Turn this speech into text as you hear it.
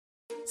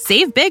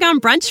Save big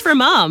on brunch for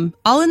mom,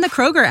 all in the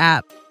Kroger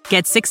app.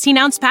 Get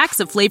 16-ounce packs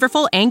of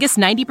flavorful Angus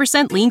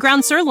 90% lean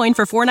ground sirloin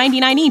for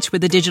 $4.99 each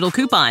with a digital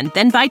coupon.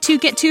 Then buy 2,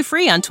 get 2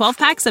 free on 12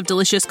 packs of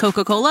delicious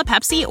Coca-Cola,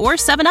 Pepsi, or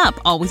 7-Up,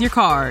 all with your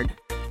card.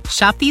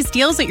 Shop these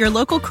deals at your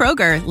local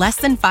Kroger, less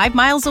than 5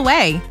 miles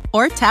away.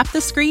 Or tap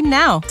the screen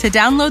now to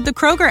download the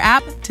Kroger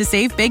app to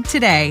save big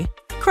today.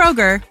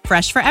 Kroger,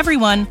 fresh for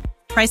everyone.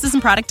 Prices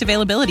and product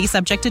availability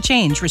subject to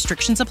change.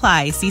 Restrictions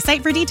apply. See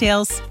site for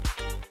details.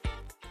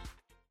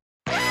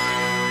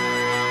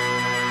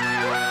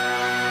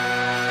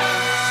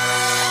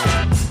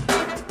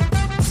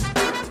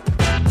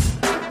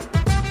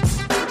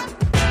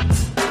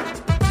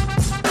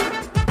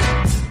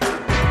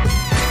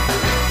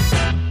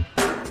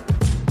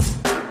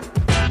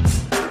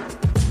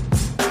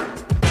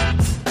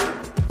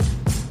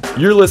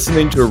 You're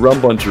listening to Rum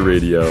Bunter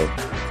Radio,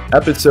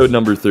 episode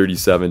number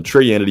 37.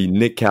 Trey Annity,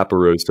 Nick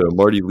Caparoso,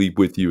 Marty Leap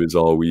with you as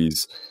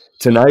always.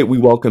 Tonight we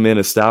welcome in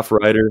a staff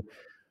writer,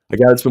 a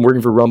guy that's been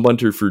working for Rum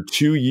Bunter for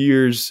 2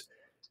 years.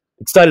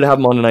 Excited to have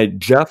him on tonight,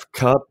 Jeff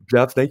Cupp.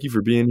 Jeff, thank you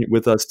for being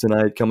with us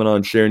tonight, coming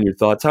on, sharing your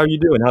thoughts. How are you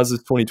doing? How's this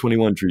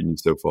 2021 treating you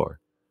so far?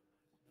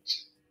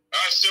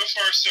 So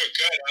far, so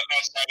good.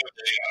 Outside of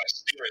the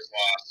Steelers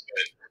loss,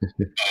 but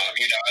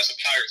as a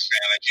Pirates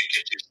fan, I can't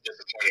get too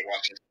disappointed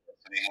watching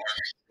anymore.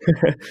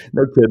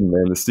 No kidding,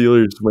 man. The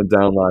Steelers went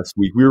down last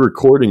week. We were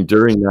recording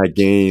during that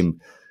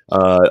game.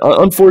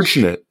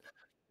 Unfortunate,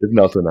 if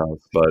nothing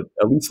else, but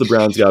at least the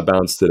Browns got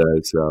bounced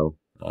today. So,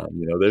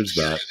 there's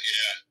that.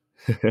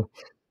 Yeah.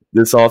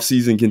 This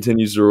offseason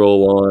continues to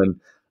roll on.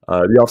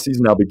 The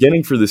offseason now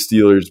beginning for the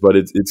Steelers, but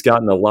it's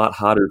gotten a lot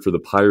hotter for the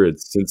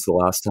Pirates since the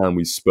last time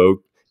we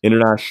spoke.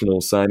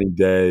 International signing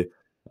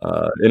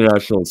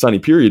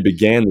period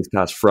began this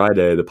past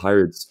Friday. The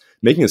Pirates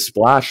making a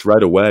splash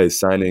right away,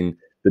 signing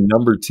the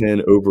number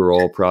 10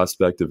 overall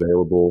prospect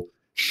available,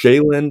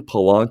 Shaylen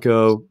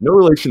Polanco. No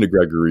relation to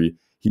Gregory.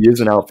 He is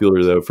an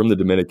outfielder, though, from the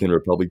Dominican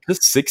Republic,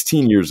 just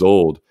 16 years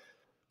old.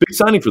 Big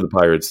signing for the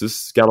Pirates.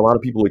 This got a lot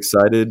of people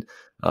excited.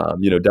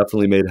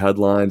 Definitely made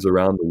headlines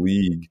around the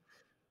league.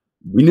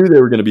 We knew they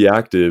were going to be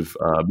active.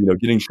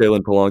 Getting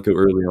Shaylen Polanco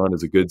early on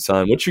is a good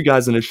sign. What's your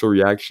guys' initial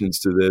reactions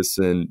to this,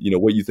 and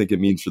what you think it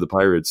means for the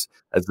Pirates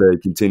as they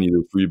continue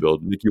this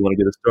rebuild? Nick, you want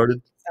to get us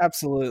started?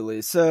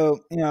 Absolutely. So,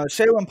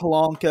 Shaylen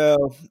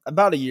Polanco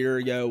about a year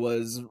ago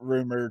was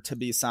rumored to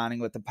be signing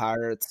with the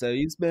Pirates. So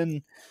he's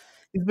been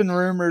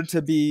rumored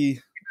to be,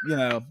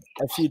 a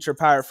future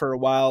Pirate for a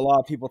while. A lot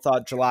of people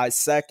thought July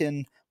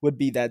 2nd would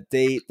be that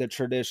date, the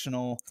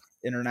traditional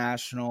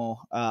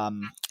international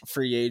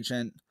free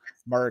agent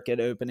market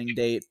opening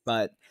date,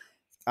 but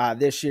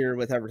this year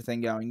with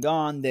everything going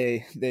on,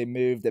 they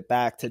moved it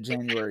back to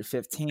January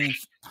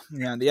 15th.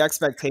 The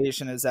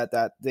expectation is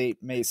that date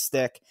may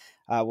stick.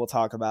 We'll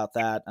talk about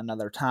that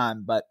another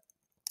time, but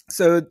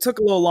so it took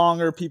a little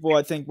longer. People,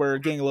 I think, were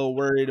getting a little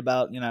worried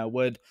about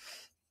would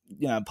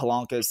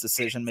Polanco's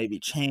decision maybe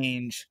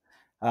change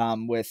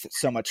with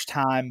so much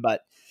time,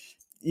 but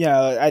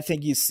I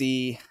think you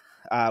see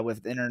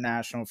with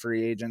international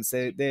free agents,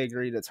 they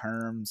agree to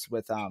terms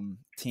with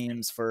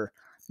teams for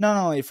not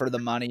only for the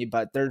money,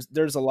 but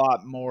there's a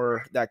lot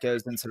more that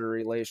goes into the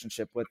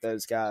relationship with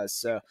those guys.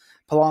 So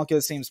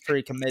Polanco seems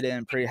pretty committed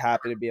and pretty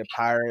happy to be a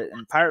Pirate,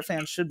 and Pirate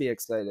fans should be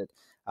excited.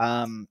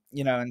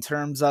 In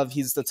terms of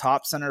he's the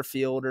top center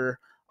fielder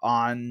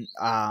on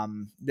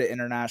the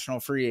international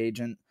free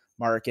agent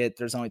market.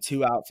 There's only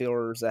 2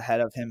 outfielders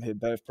ahead of him who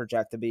both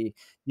project to be,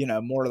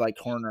 more like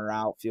corner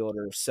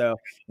outfielders. So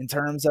in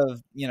terms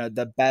of,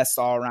 the best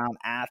all-around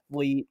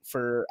athlete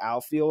for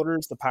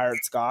outfielders, the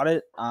Pirates got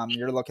it.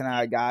 You're looking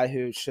at a guy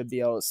who should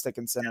be able to stick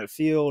in center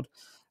field,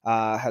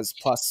 has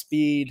plus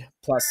speed,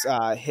 plus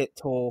hit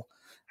tool.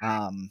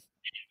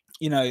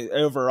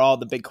 Overall,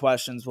 the big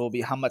questions will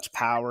be how much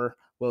power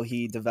will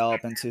he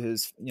develop into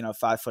his,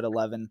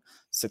 5'11",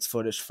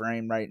 6-footish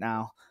frame right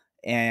now.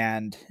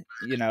 And,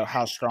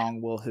 how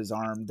strong will his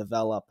arm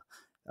develop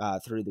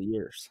through the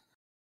years?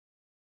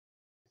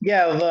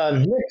 Yeah,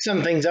 Nick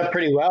summed things up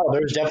pretty well.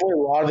 There's definitely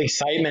a lot of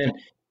excitement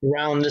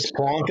around this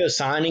Polanco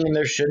signing, and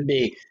there should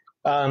be.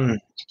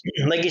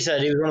 Like you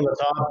said, he was one of the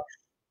top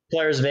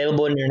players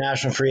available in your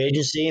national free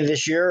agency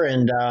this year,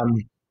 and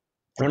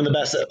one of the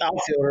best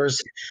outfielders.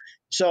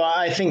 So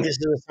I think this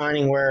is a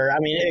signing where,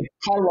 it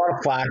caught a lot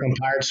of flack on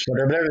Pirates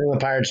Twitter, but everything the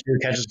Pirates do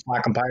catches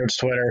flack on Pirates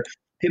Twitter.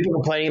 People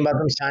complaining about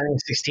them signing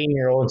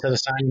 16-year-olds instead of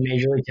signing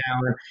major league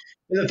talent.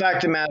 But the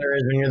fact of the matter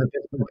is, when you're the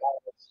Pittsburgh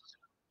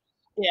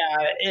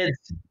Pirates,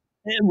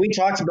 we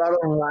talked about it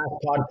on the last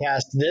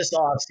podcast. This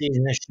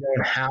offseason has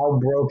shown how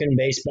broken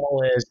baseball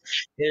is.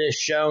 It has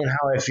shown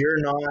how if you're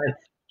not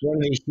one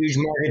of these huge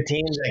market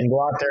teams that can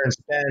go out there and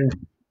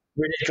spend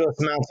ridiculous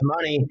amounts of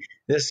money,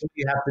 this is what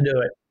you have to do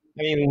it.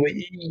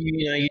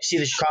 You see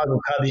the Chicago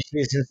Cubs, you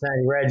see the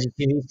Cincinnati Reds, you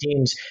see these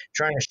teams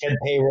trying to shed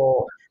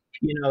payroll.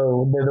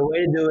 The way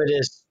to do it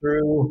is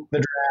through the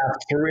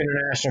draft, through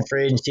international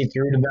free agency,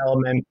 through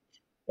development.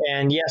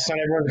 And yes, not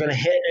everyone's going to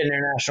hit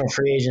international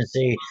free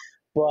agency,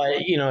 but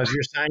if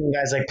you're signing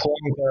guys like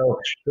Polanco,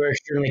 who are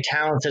extremely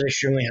talented,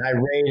 extremely high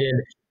rated,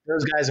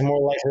 those guys are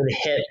more likely to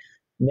hit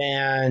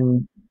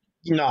than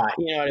not.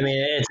 You know what I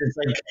mean? It's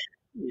like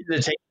the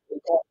take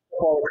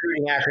football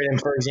recruiting acronym,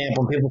 for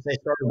example. People say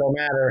stars don't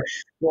matter.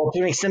 Well, to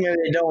an extent, maybe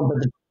they don't,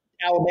 but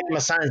Alabama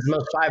signs the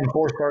most 5 and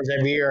 4 stars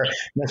every year, and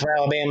that's why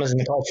Alabama's in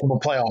the college football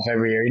playoff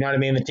every year. You know what I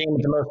mean? The team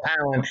with the most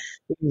talent,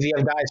 if you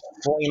have guys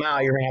flame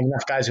out, you're going to have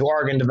enough guys who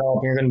are going to develop,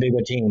 and you're going to be a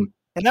good team.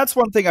 And that's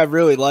one thing I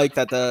really like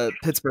that the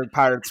Pittsburgh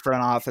Pirates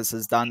front office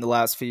has done the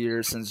last few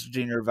years since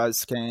Junior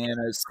Vizcaino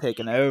has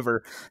taken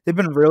over. They've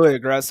been really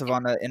aggressive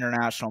on the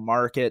international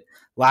market.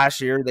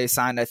 Last year, they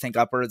signed, I think,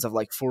 upwards of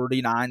like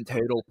 49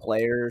 total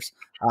players.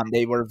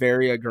 They were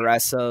very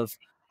aggressive,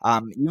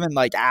 even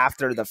like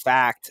after the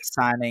fact,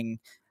 signing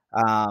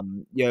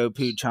Yo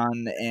Poo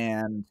Chun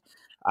and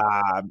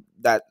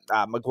that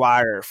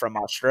McGuire from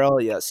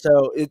Australia.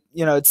 So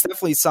it's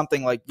definitely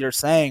something like you're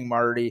saying,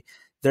 Marty.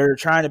 They're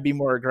trying to be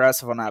more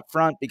aggressive on that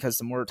front because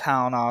the more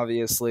talent,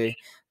 obviously,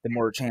 the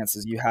more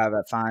chances you have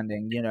at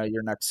finding,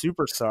 your next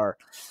superstar.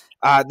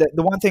 The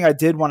one thing I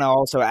did want to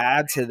also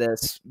add to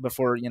this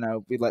before,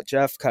 we let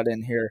Jeff cut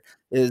in here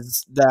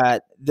is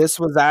that this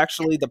was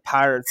actually the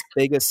Pirates'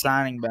 biggest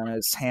signing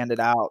bonus handed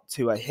out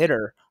to a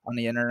hitter on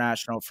the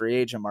international free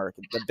agent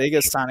market. The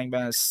biggest signing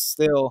bonus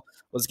still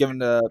was given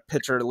to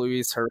pitcher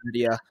Luis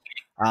Heredia,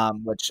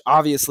 which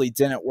obviously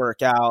didn't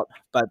work out.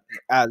 But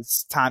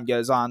as time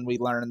goes on, we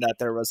learned that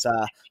there was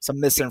some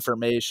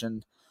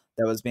misinformation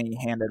that was being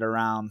handed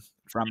around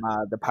from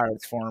the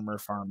Pirates' former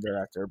farm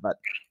director, but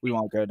we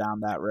won't go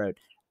down that road.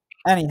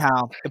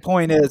 Anyhow, the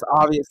point is,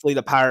 obviously,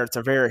 the Pirates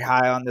are very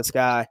high on this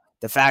guy.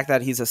 The fact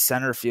that he's a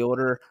center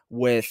fielder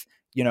with,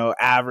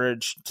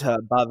 average to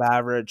above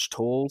average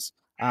tools,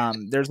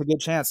 there's a good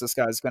chance this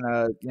guy's going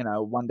to,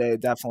 one day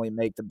definitely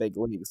make the big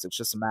leagues. It's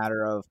just a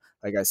matter of,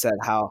 like I said,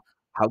 how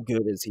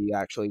good is he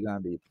actually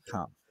going to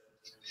become?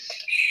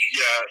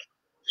 Yeah,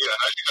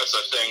 I think that's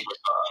the thing with,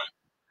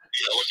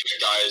 looking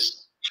at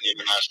guys in the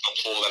international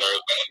pool that are,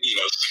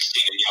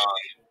 16 and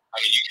young. I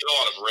mean, you get a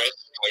lot of risk.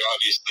 Like,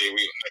 obviously, we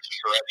mentioned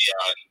Heredia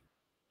and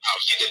how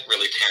he didn't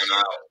really pan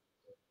out.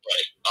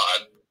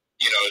 But,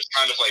 it's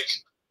kind of like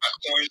a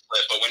coin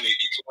flip. But when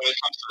it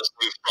comes to this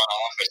new front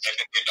office, I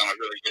think they've done a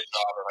really good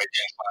job of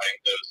identifying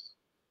those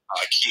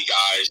key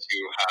guys who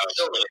have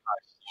really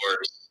high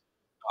scores.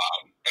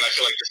 And I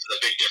feel like this is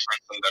a big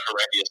difference from the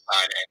Heredia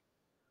signing.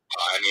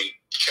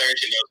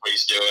 Carrington knows what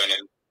he's doing,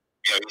 and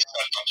he's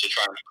stepped up to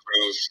try and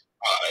improve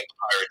the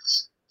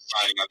Pirates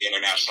signing on the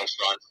international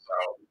front. So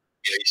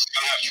you just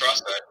gotta have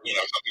trust that a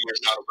couple years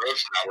down the road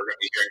from now we're going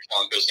to be hearing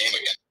Polanco's name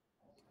again.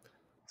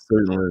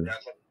 Certainly.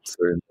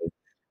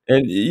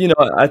 And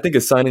I think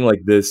a signing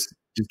like this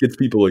just gets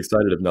people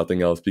excited if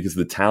nothing else because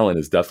the talent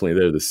is definitely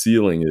there. The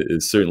ceiling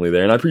is certainly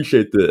there, and I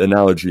appreciate the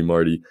analogy,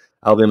 Marty.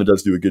 Alabama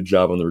does do a good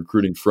job on the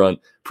recruiting front.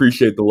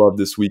 Appreciate the love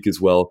this week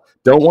as well.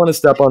 Don't want to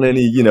step on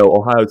any,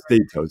 Ohio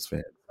State Toast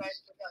fans.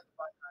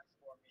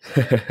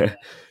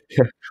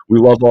 We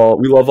love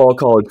all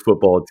college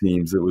football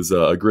teams. It was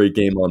a great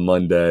game on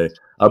Monday,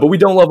 but we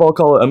don't love all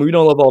we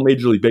don't love all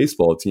Major League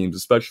Baseball teams,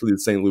 especially the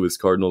St. Louis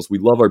Cardinals. We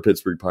love our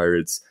Pittsburgh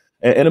Pirates,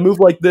 and a move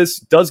like this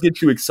does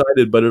get you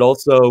excited, but it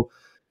also,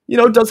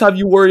 does have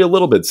you worry a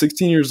little bit.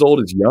 16 years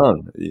old is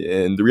young,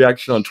 and the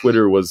reaction on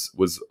Twitter was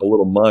a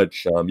little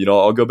much.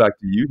 I'll go back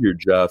to you here,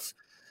 Jeff.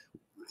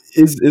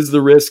 Is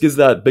the risk, is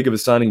that big of a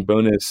signing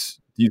bonus,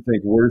 do you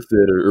think, worth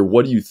it, or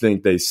what do you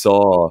think they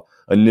saw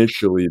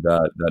initially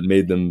that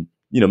made them,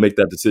 make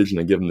that decision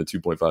and give him the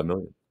 $2.5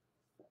 million?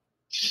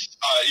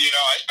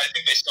 I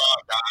think they saw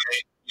a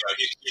guy,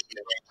 he's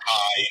ranked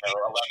high,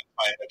 11th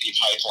by the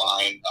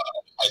pipeline,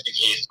 I think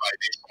 8th by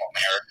Baseball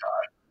America.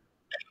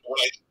 And what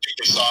I think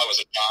they saw was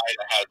a guy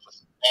that had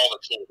all the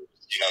tools.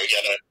 He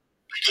had a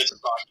good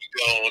stocky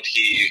build,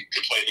 he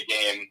could play the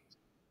game,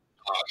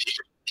 he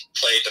could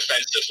play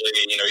defensively,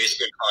 he's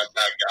a good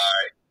contact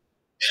guy.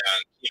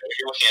 And,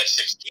 you're looking at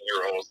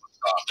 16-year-olds and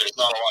stuff. There's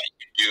not a lot you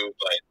can do,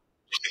 but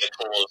look at the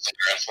tools and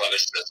your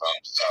athleticism.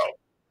 So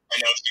I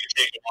know it's going to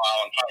take a while,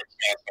 and Pirates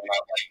fans may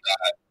not like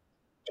that.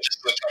 But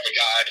just the type of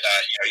guy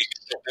that, you can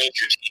still build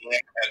your team,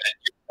 and then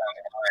down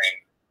the line,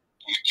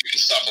 you can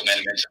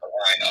supplement him into the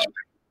lineup.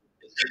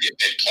 It's going to be a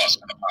big plus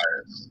for the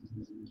Pirates.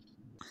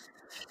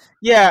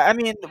 Yeah, I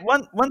mean,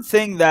 one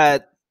thing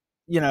that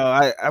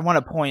I want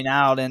to point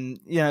out, and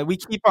we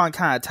keep on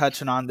kind of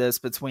touching on this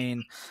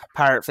between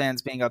Pirate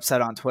fans being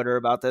upset on Twitter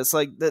about this,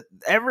 like that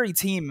every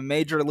team in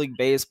Major League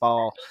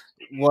Baseball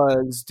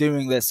was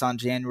doing this on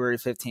January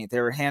 15th.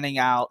 They were handing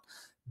out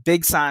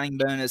big signing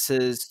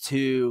bonuses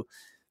to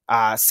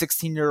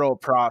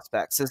 16-year-old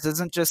prospects. This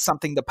isn't just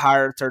something the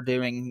Pirates are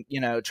doing,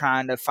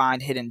 trying to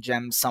find hidden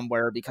gems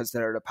somewhere because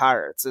they're the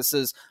Pirates. This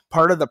is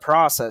part of the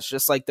process,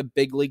 just like the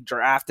big league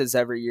draft is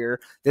every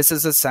year. This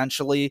is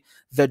essentially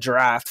the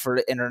draft for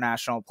the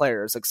international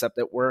players, except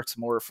it works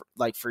more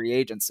like free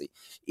agency.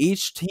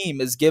 Each team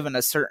is given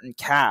a certain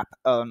cap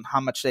on how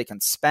much they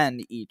can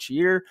spend each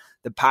year.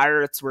 The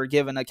Pirates were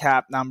given a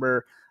cap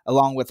number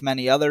along with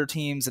many other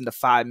teams in the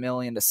 $5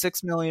 million to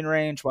 $6 million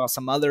range, while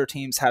some other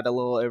teams had a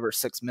little over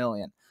 $6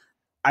 million.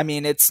 I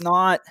mean, it's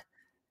not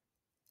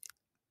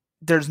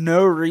there's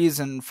no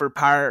reason for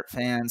Pirate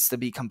fans to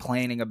be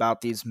complaining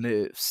about these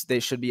moves. They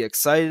should be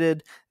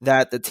excited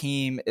that the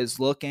team is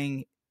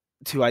looking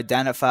to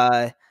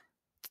identify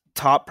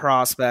top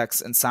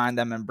prospects and sign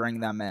them and bring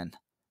them in.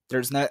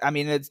 There's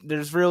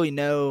really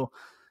no,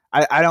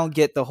 I don't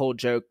get the whole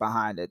joke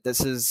behind it.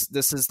 This is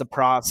the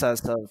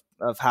process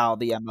of how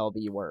the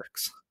MLB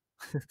works.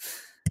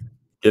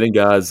 Getting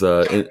guys.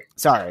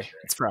 Sorry,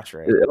 it's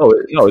frustrating.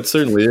 No, it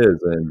certainly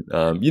is,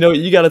 and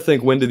you got to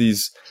think, when do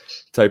these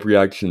type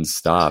reactions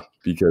stop?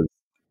 Because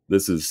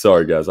this is,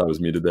 sorry guys, I was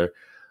muted there.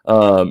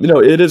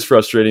 It is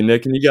frustrating,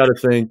 Nick, and you got to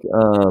think,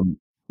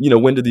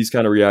 when do these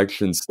kind of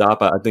reactions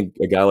stop? I think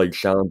a guy like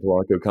Shailen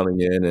Polanco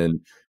coming in and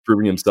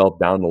proving himself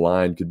down the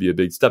line could be a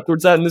big step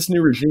towards that. And this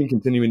new regime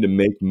continuing to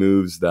make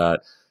moves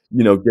that,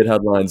 get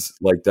headlines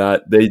like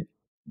that. They,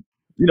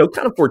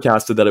 kind of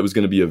forecasted that it was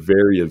going to be a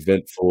very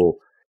eventful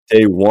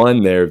day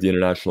one there of the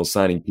international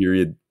signing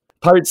period.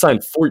 Pirates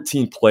signed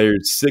 14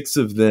 players. 6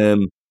 of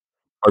them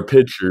are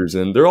pitchers,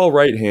 and they're all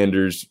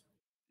right-handers.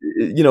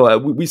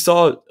 We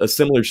saw a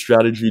similar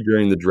strategy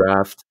during the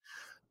draft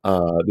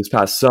this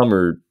past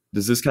summer.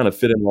 Does this kind of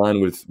fit in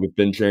line with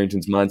Ben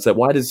Cherington's mindset?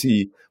 Why does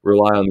he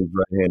rely on these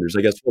right-handers?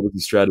 I guess, what was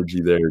the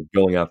strategy there,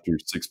 going after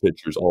 6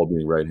 pitchers, all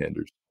being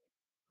right-handers?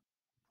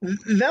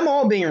 Them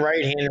all being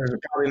right-handers are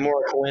probably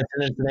more a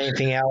coincidence than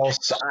anything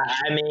else.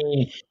 I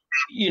mean,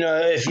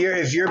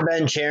 if you're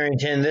Ben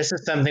Cherington, this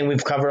is something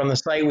we've covered on the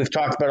site, we've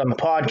talked about on the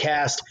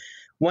podcast.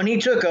 When he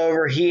took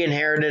over, he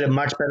inherited a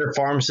much better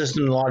farm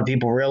system than a lot of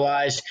people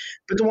realized.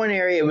 But the one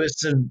area it was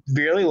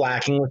severely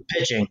lacking was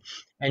pitching.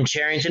 And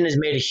Cherington has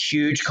made a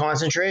huge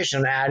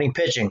concentration on adding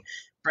pitching.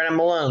 Brennan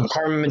Malone,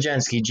 Carmen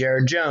Mlodzinski,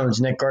 Jared Jones,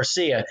 Nick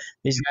Garcia,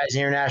 these guys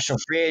in international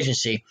free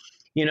agency.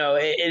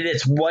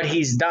 It's what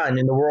he's done.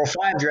 In the World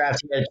 5 draft,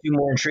 he had 2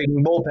 more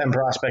intriguing bullpen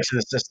prospects in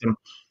the system.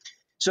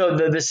 So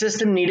the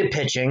system needed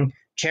pitching.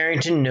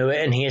 Cherington knew it,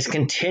 and he has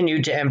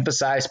continued to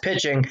emphasize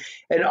pitching.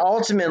 And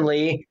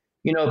ultimately,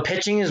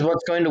 pitching is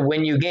what's going to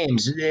win you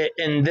games.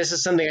 And this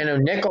is something I know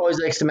Nick always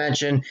likes to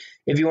mention.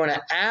 If you want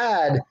to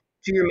add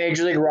to your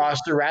major league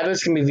roster, rather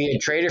it's going to be via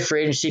trade or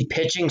free agency,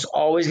 pitching's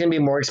always going to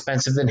be more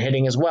expensive than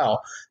hitting as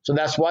well. So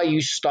that's why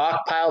you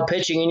stockpile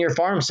pitching in your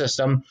farm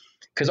system,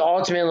 because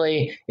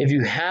ultimately, if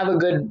you have a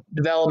good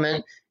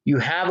development, you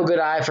have a good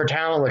eye for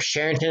talent, which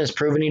Cherington has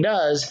proven he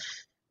does,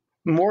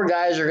 more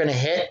guys are going to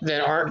hit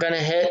than aren't going to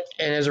hit.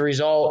 And as a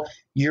result,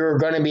 you're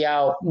going to be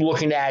out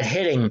looking to add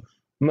hitting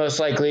most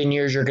likely in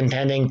years you're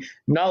contending,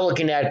 not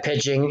looking at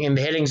pitching, and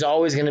hitting's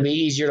always going to be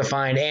easier to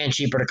find and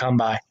cheaper to come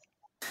by.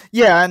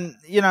 Yeah, and,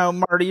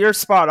 Marty, you're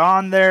spot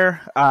on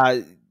there.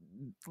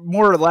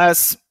 More or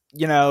less,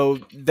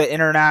 the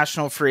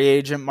international free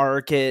agent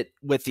market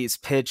with these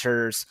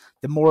pitchers,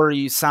 the more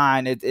you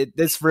sign,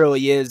 this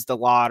really is the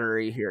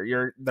lottery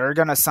here. They're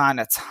going to sign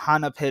a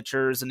ton of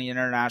pitchers in the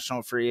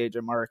international free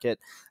agent market.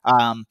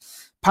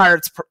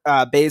 Pirates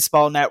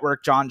Baseball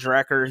Network, John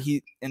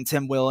Drecker, and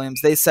Tim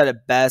Williams, they said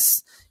it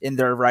best in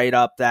their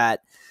write-up that,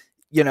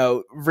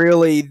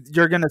 really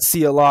you're going to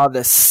see a lot of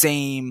the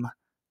same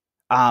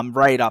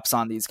write-ups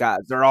on these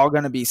guys. They're all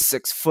going to be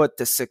 6 foot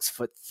to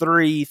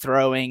 6'3",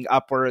 throwing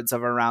upwards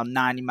of around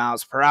 90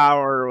 miles per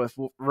hour with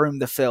room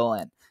to fill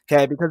in,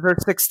 okay, because they're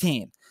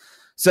 16.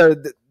 So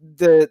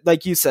the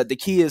like you said, the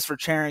key is for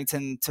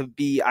Cherington to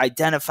be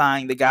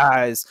identifying the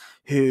guys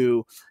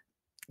who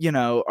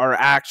are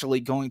actually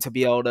going to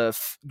be able to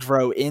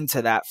grow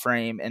into that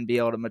frame and be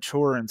able to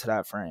mature into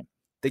that frame.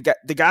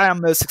 The guy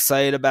I'm most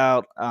excited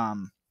about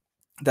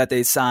that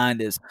they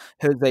signed is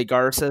Jose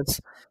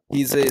Garces.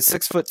 He's a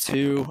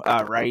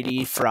 6'2"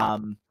 righty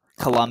from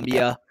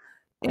Colombia,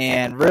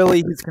 and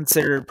really he's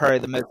considered probably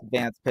the most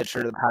advanced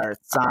pitcher the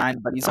Pirates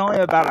signed, but he's only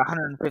about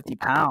 150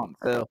 pounds.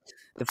 So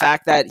the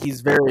fact that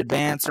he's very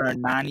advanced,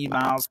 around 90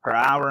 miles per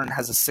hour, and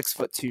has a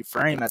 6'2"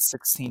 frame at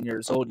 16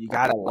 years old, you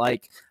gotta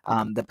like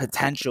the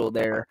potential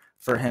there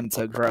for him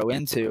to grow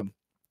into.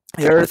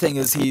 The other thing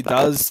is he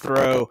does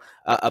throw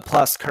a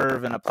plus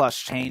curve and a plus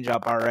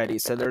changeup already,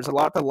 so there's a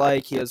lot to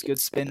like. He has good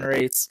spin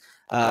rates,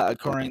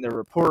 according to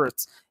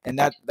reports, and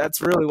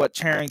that's really what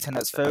Cherington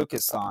has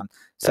focused on.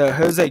 So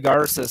Jose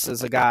Garces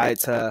is a guy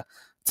to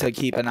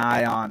keep an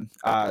eye on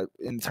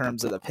in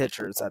terms of the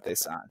pitchers that they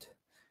signed.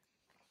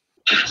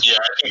 Yeah,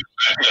 I think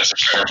that's a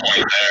fair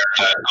point there.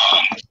 That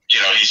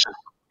he's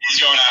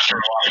going after a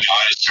lot of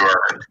guys who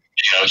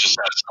are just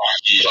that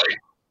stocky,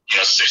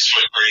 6'3",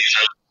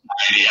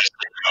 90, has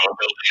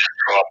ability to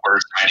throw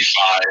upwards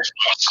 95,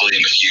 possibly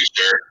in the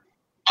future.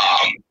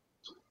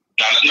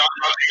 Not to get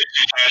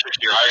too tangent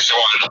here, I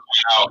actually wanted to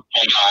point out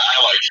one guy I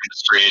like from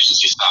this free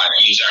agency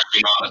signing. He's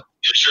actually not a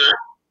pitcher,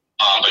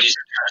 but he's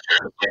a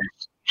catcher.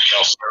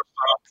 Miguel Sosa.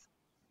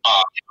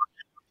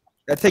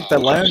 I think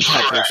the lone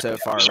catcher so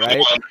far,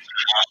 right?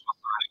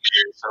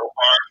 So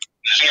far,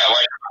 the thing I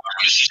like about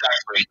him is he's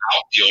actually an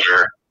outfielder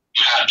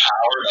who had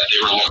power that they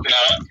were looking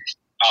at,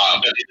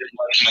 but they didn't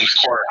like him in the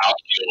corner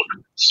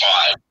outfield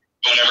spot.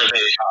 Whenever they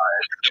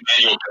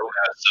Emmanuel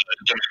Gomez,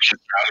 the Dominican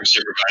scouting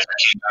supervisor,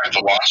 came back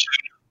to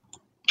Washington,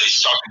 they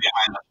stuck him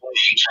behind the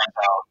plate, and turns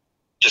out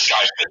this guy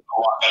fits a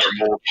lot better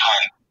mold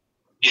behind,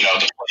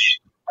 the plate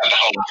at the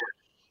home.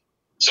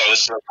 So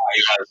this is a guy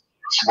who has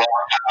raw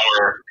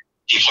power.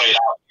 He played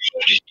out,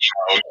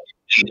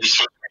 in these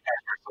sort of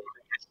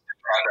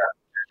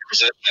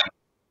position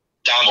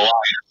down the line.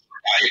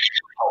 Guy who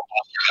can help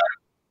bolster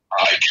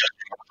that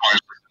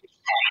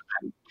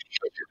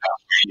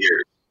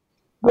years.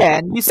 Yeah,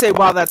 and you say,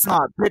 well, that's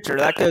not a pitcher.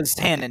 That goes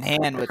hand in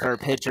hand with our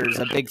pitchers.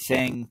 A big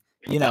thing,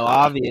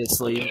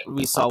 obviously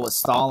we saw with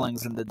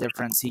Stallings and the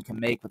difference he can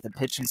make with the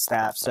pitching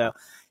staff. So,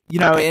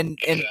 and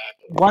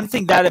one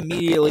thing that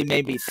immediately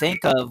made me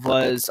think of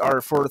was our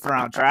 4th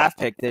round draft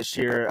pick this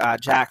year,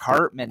 Jack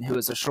Hartman, who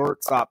is a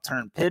shortstop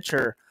turned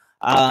pitcher.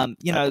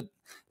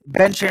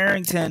 Ben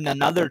Cherington,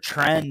 another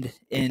trend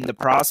in the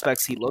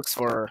prospects he looks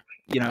for,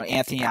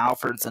 Anthony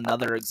Alford's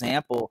another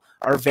example,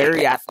 are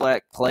very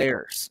athletic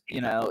players,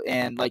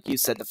 and like you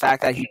said, the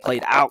fact that he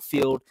played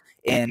outfield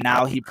and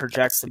now he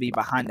projects to be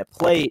behind the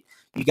plate,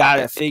 you got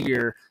to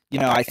figure,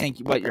 I think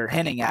what you're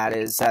hinting at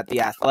is that the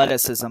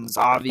athleticism is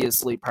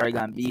obviously probably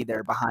going to be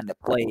there behind the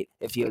plate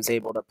if he was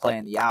able to play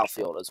in the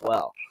outfield as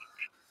well.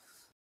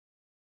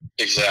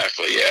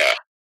 Exactly, yeah.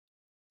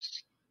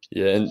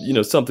 Yeah,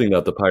 and something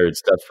that the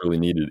Pirates desperately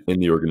needed in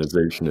the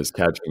organization is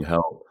catching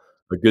help.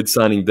 A good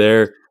signing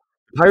there.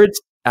 The Pirates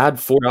add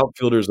 4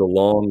 outfielders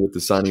along with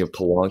the signing of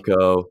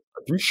Polanco,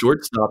 3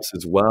 shortstops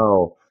as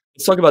well.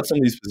 Let's talk about some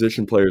of these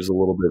position players a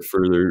little bit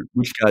further.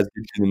 Which guys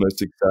get you the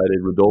most excited?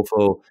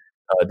 Rodolfo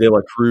De La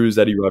Cruz,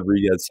 Eddie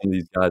Rodriguez, some of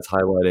these guys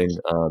highlighting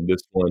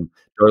this one.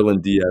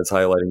 Darlin Diaz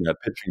highlighting that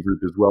pitching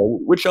group as well.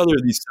 Which other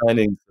of these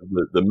signings,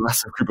 the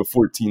massive group of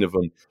 14 of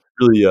them,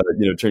 really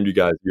turned you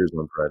guys' ears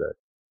on Friday?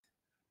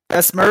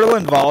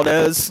 Merlin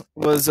Valdez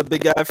was a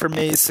big guy for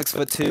me,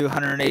 6'2",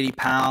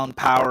 180-pound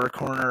power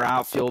corner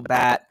outfield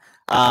bat.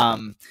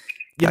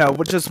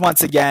 Which is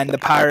once again, the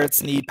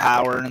Pirates need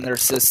power in their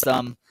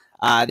system.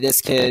 This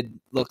kid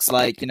looks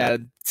like,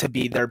 to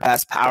be their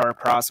best power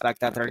prospect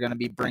that they're going to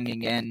be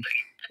bringing in,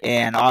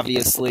 and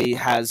obviously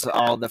has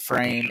all the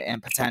frame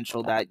and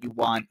potential that you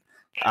want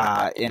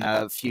in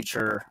a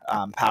future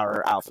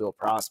power outfield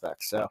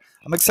prospect. So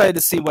I'm excited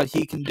to see what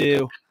he can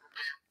do.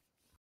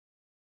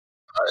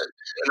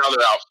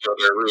 Another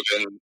outfielder,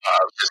 Ruben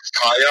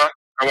Vizcaya,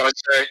 I want to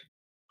say.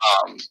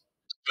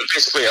 But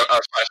basically a 5'10"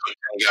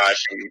 guy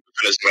from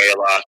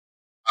Venezuela.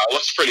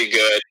 Looks pretty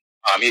good.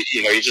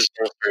 He just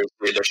goes through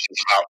the additions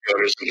of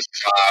outfielders in this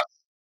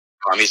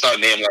class. He's not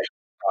named like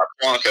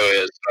Polanco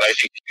is, but I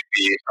think he could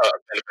be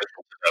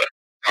beneficial to the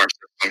farm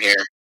system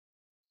here.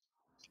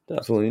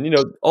 Definitely.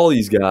 And, all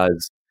these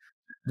guys,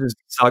 just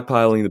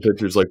stockpiling the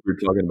pitchers like we were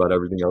talking about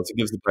everything else, it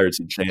gives the Pirates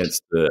a chance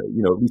to, at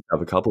least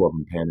have a couple of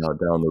them pan out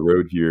down the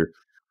road here.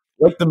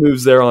 Like the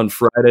moves there on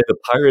Friday, the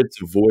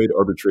Pirates avoid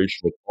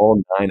arbitration with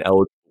all 9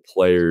 eligible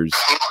players.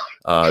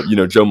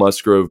 Joe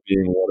Musgrove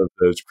being one of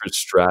those, Chris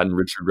Stratton,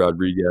 Richard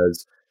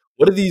Rodriguez.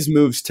 What do these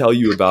moves tell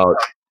you about,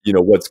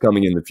 what's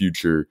coming in the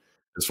future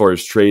as far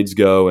as trades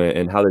go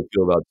and how they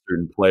feel about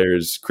certain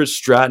players? Chris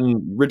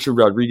Stratton, Richard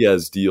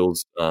Rodriguez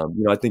deals,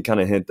 I think kind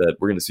of hint that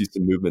we're going to see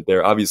some movement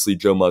there. Obviously,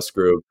 Joe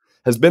Musgrove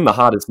has been the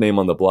hottest name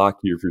on the block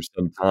here for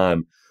some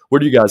time.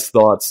 What are you guys'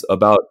 thoughts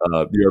about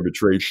the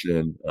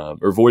arbitration,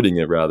 or avoiding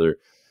it, rather,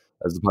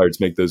 as the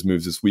Pirates make those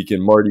moves this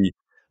weekend? Marty,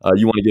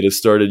 you want to get us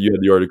started? You had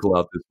the article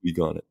out this week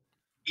on it.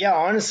 Yeah,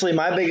 honestly,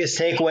 my biggest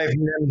takeaway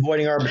from them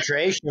avoiding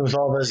arbitration with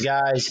all those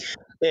guys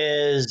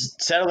is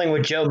settling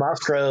with Joe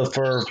Musgrove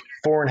for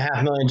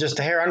 $4.5 million, just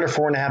a hair under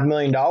 $4.5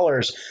 million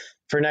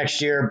for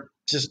next year,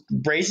 just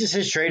raises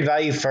his trade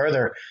value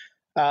further.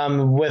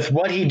 With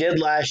what he did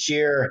last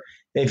year,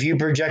 if you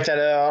project that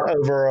out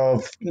over a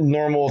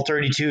normal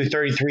 32,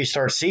 33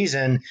 start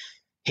season,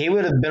 he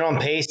would have been on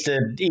pace to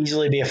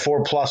easily be a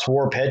 4+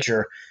 WAR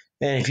pitcher.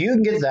 And if you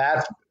can get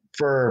that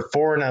for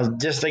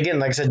just like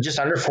I said, just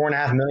under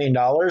 $4.5 million,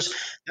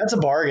 that's a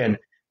bargain.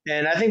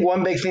 And I think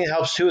one big thing that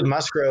helps too with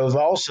Musgrove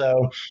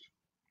also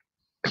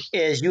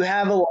is you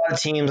have a lot of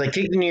teams, like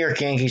take the New York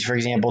Yankees, for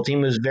example, a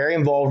team who's very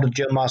involved with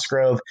Joe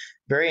Musgrove,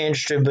 very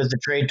interested with the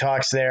trade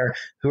talks there,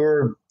 who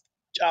are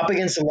up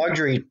against the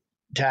luxury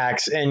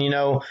tax. And,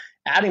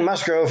 adding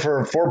Musgrove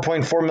for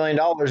 $4.4 million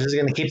is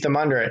going to keep them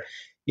under it.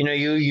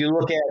 You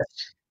look at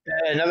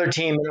another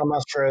team,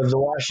 Musgrove, the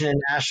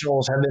Washington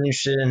Nationals have been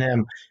interested in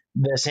him.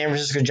 The San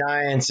Francisco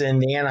Giants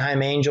and the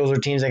Anaheim Angels are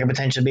teams that could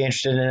potentially be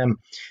interested in him.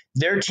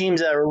 They're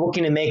teams that are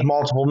looking to make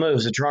multiple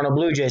moves. The Toronto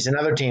Blue Jays,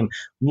 another team,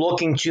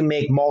 looking to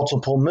make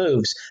multiple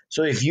moves.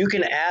 So if you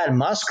can add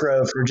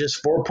Musgrove for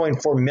just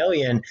 $4.4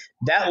 million,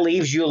 that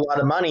leaves you a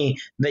lot of money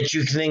that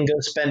you can then go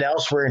spend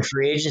elsewhere in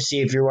free agency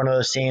if you're one of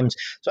those teams.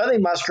 So I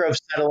think Musgrove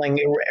settling,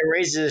 it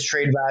raises his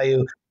trade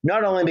value,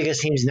 not only because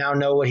teams now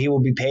know what he will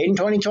be paid in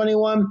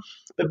 2021,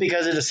 but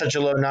because it is such a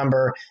low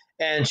number.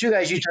 And 2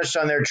 guys you touched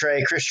on there,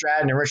 Trey, Chris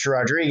Stratton and Richard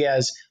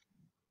Rodriguez,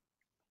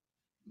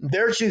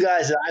 they're 2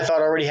 guys that I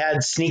thought already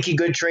had sneaky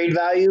good trade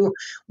value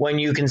when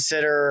you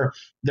consider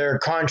their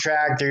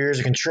contract, their years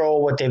of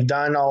control, what they've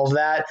done, all of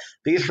that.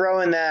 But you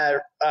throw in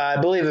that, I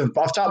believe,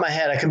 off the top of my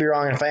head, I could be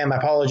wrong, and if I am, I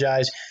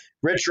apologize,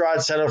 Rich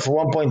Rod settled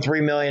for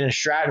 $1.3 million and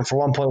Stratton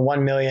for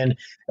 $1.1 million.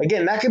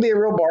 Again, that could be a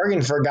real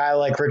bargain for a guy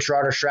like Rich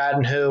Rod or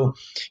Stratton, who,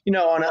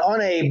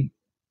 on a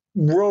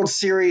World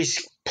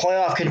Series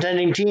playoff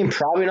contending team,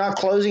 probably not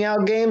closing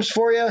out games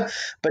for you,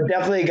 but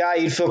definitely a guy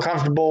you'd feel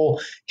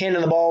comfortable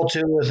handing the ball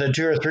to with a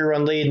 2 or 3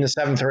 run lead in the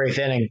 7th or 8th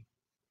inning.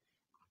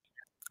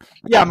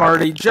 Yeah,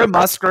 Marty, Joe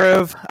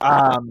Musgrove,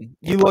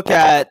 you look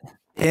at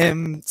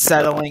him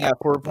settling at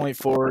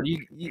 4.4.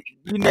 You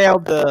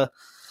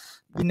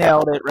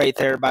nailed it right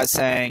there by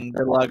saying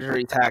the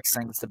luxury tax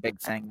thing is the big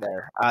thing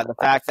there. The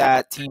fact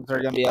that teams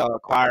are going to be able to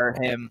acquire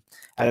him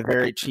at a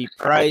very cheap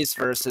price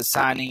versus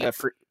signing a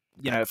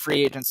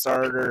free agent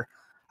starter.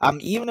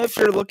 Even if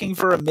you're looking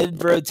for a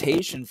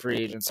mid-rotation free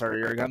agent starter,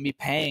 you're going to be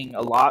paying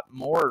a lot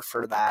more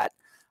for that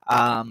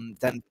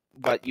than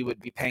what you would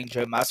be paying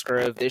Joe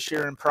Musgrove this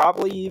year and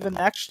probably even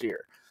next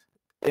year.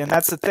 And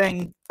that's the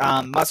thing.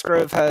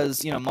 Musgrove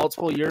has,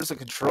 multiple years of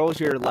control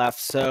here left,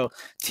 so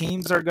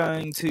teams are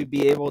going to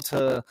be able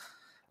to,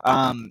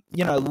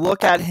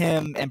 look at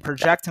him and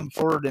project him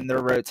forward in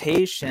their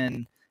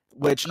rotation,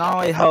 which not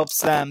only helps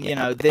them,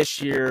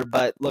 this year,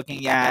 but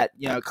looking at,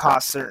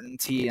 cost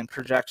certainty and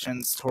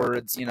projections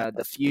towards,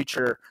 the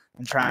future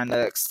and trying to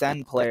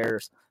extend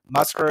players.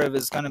 Musgrove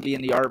is going to be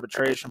in the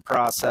arbitration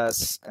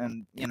process,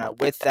 and,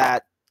 with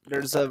that,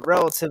 there's a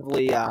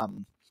relatively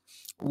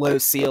low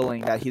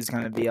ceiling that he's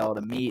going to be able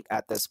to meet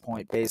at this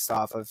point based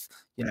off of,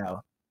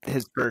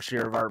 his first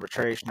year of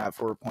arbitration at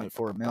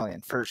 $4.4 million.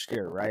 First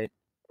year, right?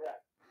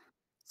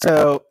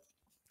 So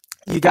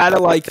you got to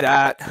like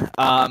that.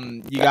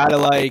 You got to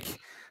like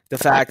the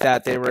fact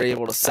that they were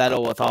able to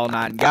settle with all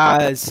 9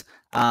 guys.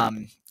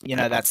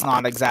 That's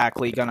not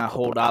exactly going to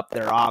hold up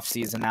their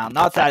offseason now.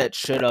 Not that it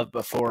should have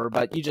before,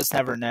 but you just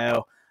never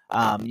know.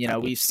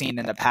 We've seen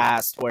in the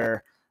past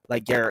where,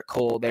 like Garrett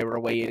Cole, they were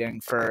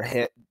waiting for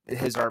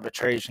his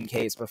arbitration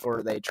case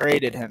before they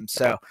traded him.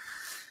 So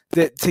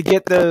to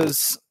get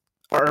those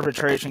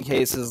arbitration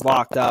cases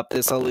locked up,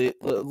 this at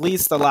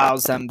least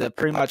allows them to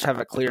pretty much have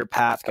a clear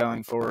path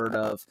going forward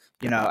of,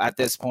 at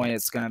this point,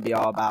 it's going to be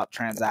all about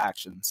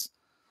transactions.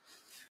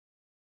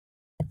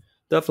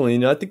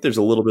 Definitely. I think there's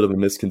a little bit of a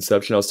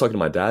misconception. I was talking to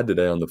my dad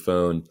today on the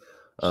phone.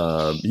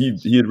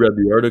 He had read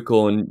the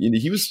article, and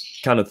he was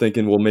kind of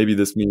thinking, well, maybe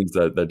this means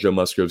that Joe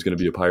Musgrove is going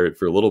to be a Pirate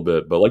for a little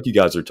bit. But like you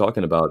guys are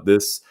talking about,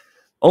 this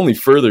only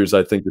furthers,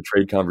 I think, the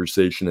trade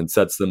conversation and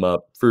sets them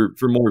up for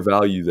more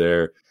value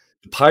there.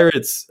 The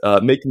Pirates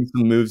making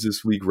some moves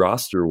this week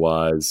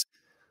roster-wise.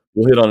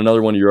 We'll hit on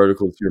another one of your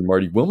articles here,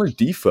 Marty. Wilmer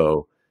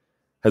Difo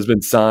has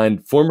been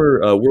signed, former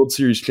World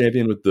Series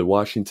champion with the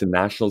Washington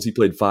Nationals. He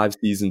played 5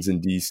 seasons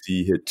in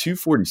D.C., hit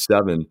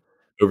 .247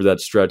 over that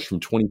stretch from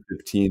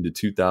 2015 to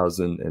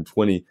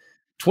 2020.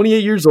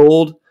 28 years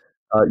old,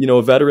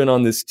 a veteran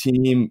on this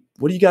team.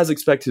 What do you guys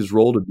expect his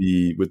role to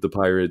be with the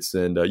Pirates?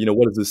 And,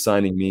 what does this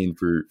signing mean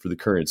for the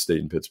current state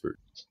in Pittsburgh?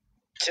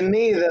 To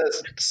me,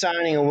 the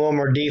signing of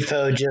Wilmer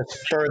Difo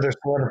just further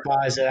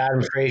solidifies that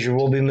Adam Frazier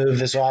will be moved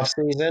this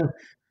offseason.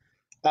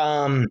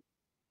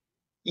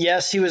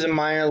 Yes, he was a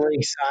minor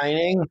league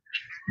signing,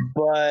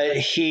 but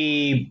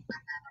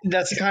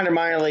that's the kind of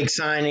minor league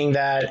signing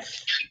that,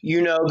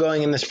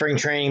 going in the spring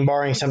training,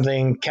 barring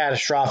something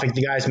catastrophic,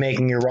 the guy's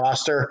making your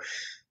roster.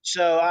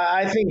 So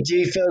I think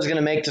Difo is going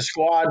to make the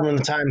squad when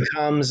the time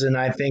comes. And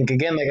I think,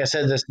 again, like I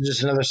said, this is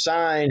just another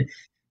sign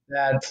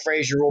that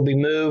Frazier will be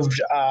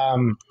moved.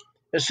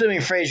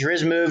 Assuming Frazier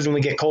is moved and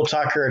we get Cole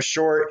Tucker at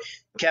short,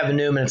 Kevin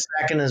Newman at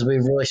second, as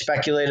we've really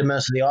speculated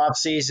most of the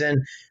offseason.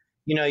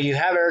 You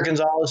have Eric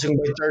Gonzalez who can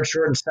play third,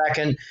 short, and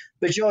second,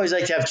 but you always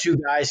like to have 2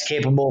 guys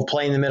capable of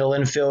playing the middle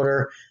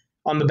infielder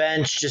on the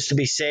bench just to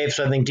be safe.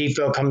 So I think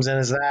Difo comes in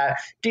as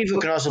that.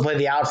 Difo can also play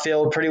the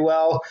outfield pretty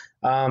well.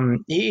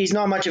 He's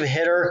not much of a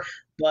hitter,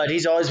 but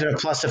he's always been a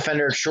plus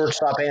defender at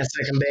shortstop and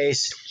second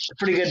base. A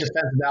pretty good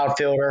defensive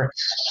outfielder.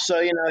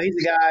 So, he's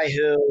a guy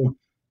who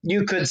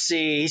you could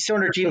see. He's still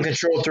under team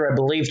control through, I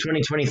believe,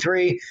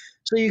 2023.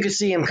 So you could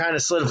see him kind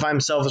of solidify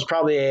himself as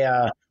probably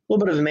a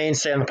little bit of a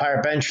mainstay on the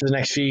Pirate bench for the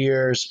next few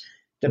years,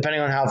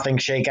 depending on how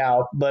things shake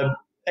out. But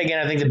again,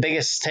 I think the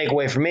biggest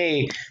takeaway for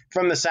me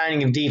from the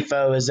signing of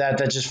Difo is that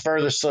just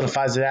further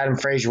solidifies that Adam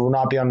Frazier will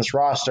not be on this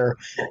roster.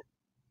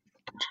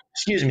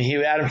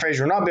 Adam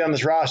Frazier will not be on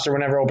this roster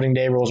whenever opening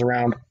day rolls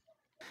around.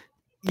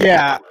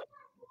 Yeah.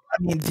 I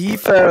mean,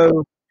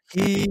 Difo,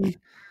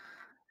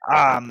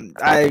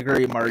 I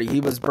agree, Marty.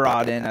 He was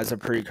brought in as a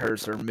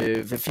precursor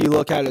move. If you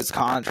look at his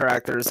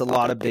contract, there's a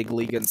lot of big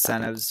league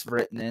incentives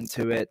written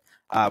into it,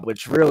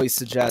 which really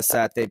suggests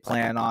that they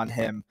plan on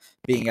him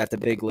being at the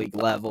big league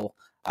level.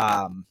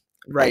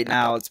 Right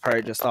now, it's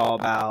probably just all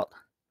about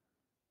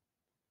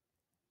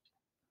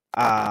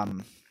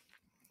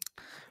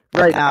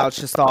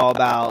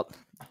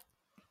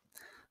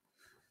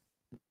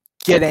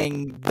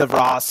getting the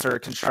roster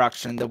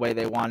construction the way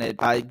they wanted.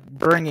 By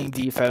bringing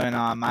Difo in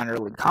on a minor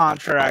league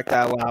contract,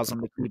 that allows them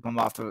to keep him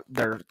off of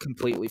their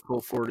completely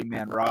full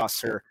 40-man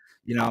roster.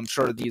 I'm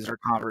sure these are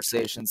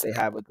conversations they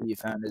had with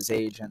Difo and his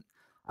agent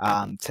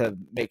to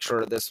make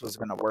sure this was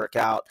going to work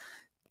out.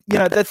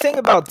 the thing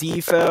about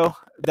Defoe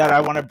that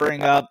I want to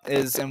bring up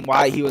is and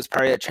why he was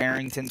probably a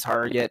Cherington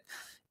target.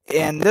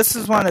 And this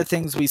is one of the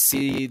things we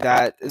see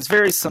that is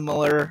very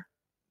similar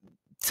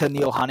to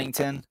Neil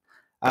Huntington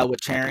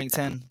with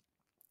Cherington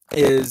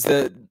is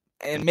that,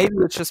 and maybe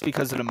it's just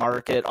because of the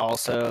market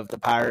also of the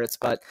Pirates,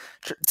 but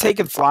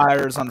taking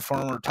flyers on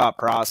former top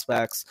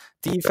prospects.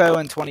 Defoe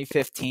in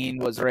 2015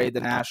 was rated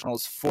the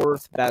Nationals'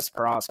 4th best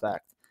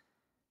prospect,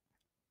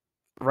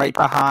 right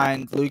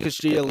behind Lucas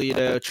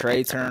Giolito,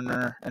 Trey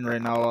Turner, and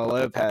Reynaldo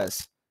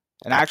Lopez,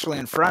 and actually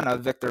in front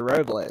of Victor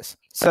Robles.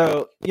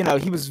 So,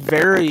 he was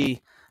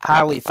very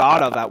highly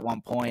thought of at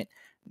one point.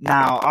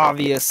 Now,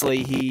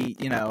 obviously, he,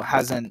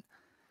 hasn't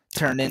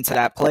turned into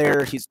that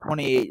player. He's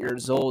 28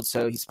 years old,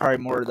 so he's probably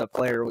more the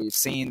player we've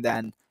seen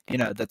than,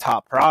 the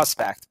top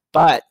prospect.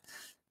 But,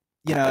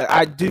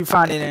 I do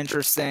find it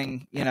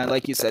interesting,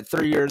 like you said,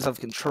 3 years of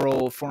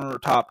control, former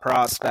top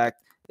prospect.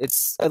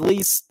 It's at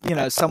least,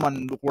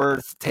 someone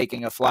worth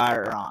taking a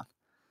flyer on.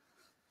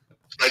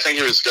 I think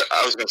I was going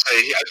to say,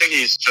 I think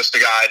he's just a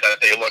guy that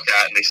they look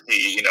at and they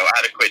see,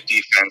 adequate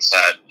defense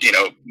at,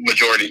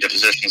 majority of the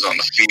positions on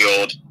the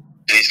field.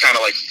 And he's kind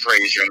of like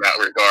Frazier in that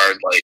regard.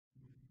 Like,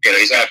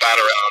 he's going to bat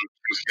around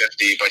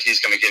 250, but he's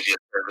going to give you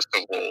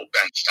serviceable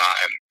bench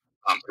time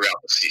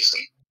throughout the season.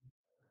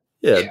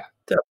 Yeah,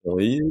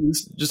 definitely.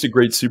 He's just a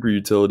great super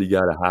utility guy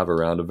to have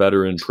around, a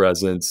veteran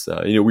presence.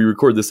 We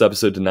record this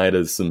episode tonight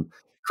as some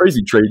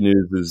crazy trade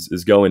news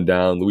is going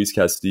down. Luis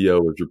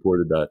Castillo has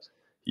reported that,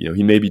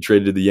 he may be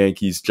traded to the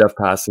Yankees. Jeff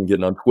Passan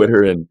getting on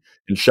Twitter and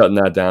shutting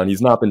that down.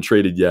 He's not been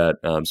traded yet.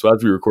 So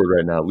as we record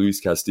right now,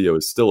 Luis Castillo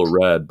is still a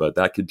Red, but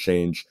that could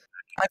change.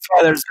 That's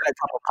why there's been a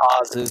couple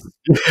pauses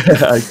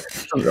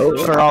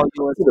for all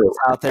you listeners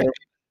out there.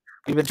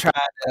 We've been trying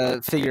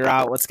to figure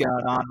out what's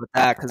going on with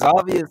that because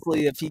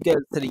obviously, if he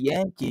goes to the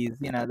Yankees,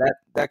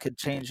 that could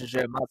change the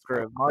Joe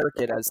Musgrove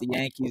market. As the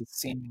Yankees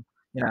seem,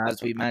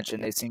 as we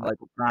mentioned, they seem like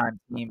a prime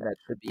team that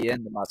should be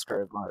in the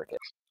Musgrove market.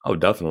 Oh,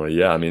 definitely,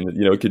 yeah. I mean,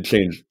 it could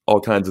change all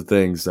kinds of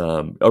things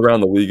around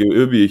the league. It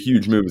would be a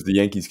huge move as the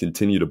Yankees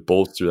continue to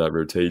bolster that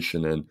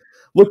rotation and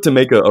look to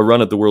make a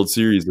run at the World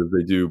Series as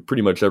they do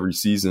pretty much every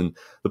season.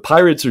 The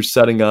Pirates are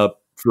setting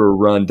up for a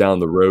run down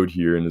the road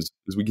here, and as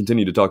we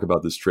continue to talk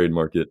about this trade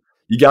market,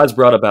 you guys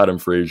brought up Adam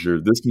Frazier.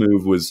 This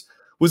move was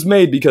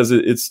made because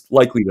it's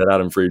likely that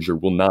Adam Frazier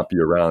will not be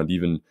around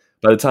even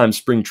by the time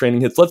spring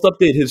training hits. Let's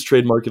update his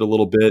trade market a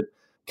little bit,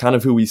 kind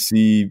of who we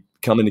see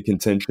come into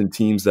contention,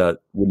 teams that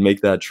would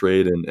make that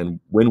trade, and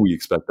when we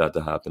expect that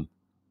to happen.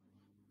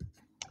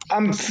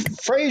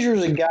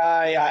 Frazier's a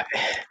guy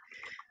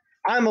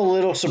I'm a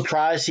little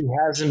surprised he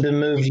hasn't been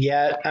moved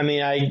yet. I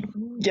mean, I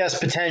guess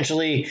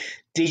potentially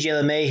DJ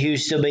LeMahieu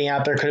still being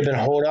out there could have been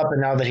hold up,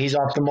 and now that he's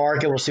off the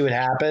market, we'll see what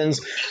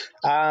happens.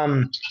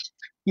 I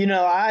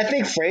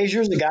think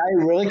Frazier's a guy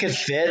who really could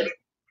fit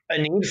a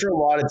need for a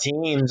lot of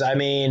teams. I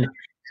mean,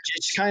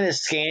 just kind of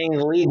scanning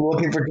the league,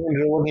 looking for teams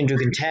who are looking to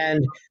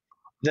contend.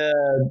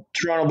 The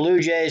Toronto Blue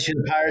Jays, who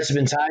the Pirates have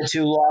been tied to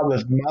a lot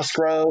with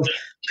Musgrove,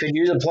 could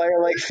use a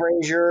player like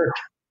Frazier.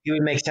 He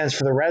would make sense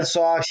for the Red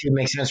Sox. He would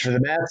make sense for the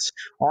Mets.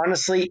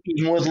 Honestly,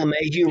 even with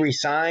LeMahieu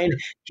re-signed,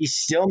 he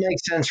still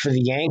makes sense for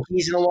the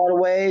Yankees in a lot of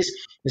ways,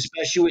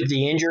 especially with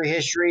the injury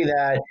history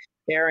that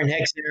Aaron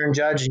Hicks, Aaron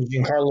Judge, and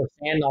Giancarlo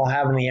Stanton all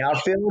have in the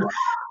outfield.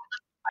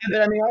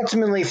 But, I mean,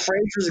 ultimately,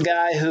 Frazier's a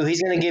guy who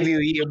he's going to give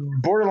you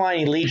borderline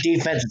elite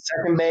defense at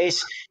second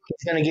base.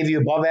 He's going to give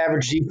you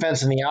above-average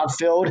defense in the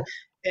outfield.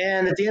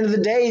 And at the end of the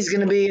day, he's going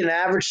to be an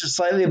average to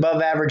slightly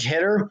above average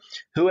hitter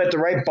who at the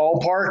right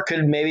ballpark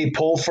could maybe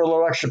pull for a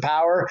little extra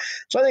power.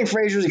 So I think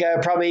Frazier's a guy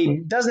who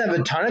probably doesn't have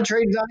a ton of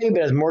trade value,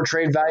 but has more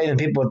trade value than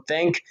people would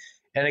think.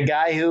 And a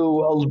guy who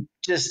will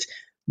just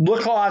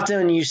look how often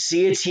when you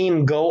see a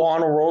team go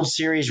on a World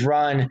Series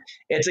run,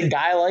 it's a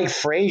guy like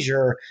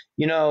Frazier.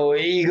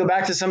 You go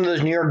back to some of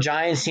those New York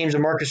Giants teams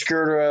of Marcus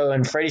Scherzer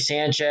and Freddie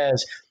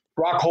Sanchez,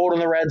 Brock Holt on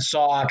the Red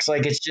Sox.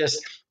 Like, it's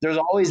just, there's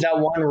always that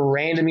one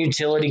random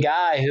utility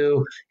guy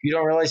who you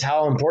don't realize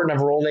how important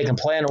of a role they can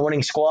play in a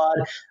winning squad.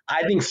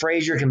 I think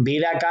Frazier can be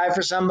that guy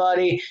for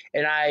somebody,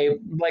 and I,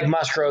 like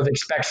Musgrove,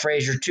 expect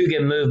Frazier to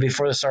get moved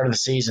before the start of the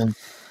season.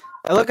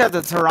 I look at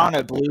the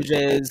Toronto Blue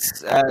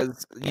Jays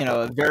as,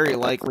 a very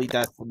likely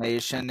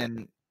destination,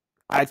 and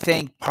I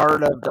think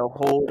part of the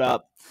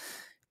holdup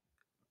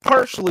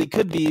partially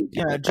could be,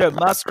 Joe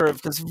Musgrove,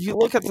 because if you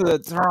look at the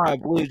Toronto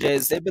Blue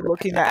Jays, they've been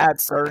looking to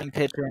add starting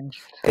pitching.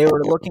 They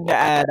were looking to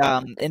add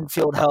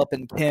infield help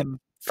in Kim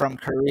from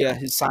Korea,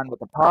 who signed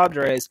with the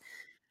Padres.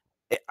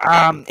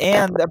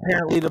 And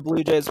apparently the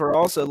Blue Jays were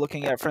also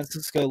looking at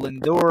Francisco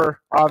Lindor.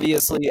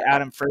 Obviously,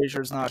 Adam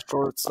Frazier's not a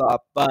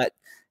shortstop, but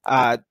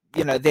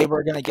they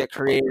were going to get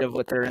creative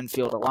with their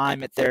infield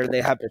alignment there. They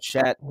have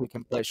Bichette, who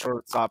can play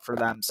shortstop for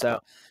them.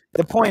 So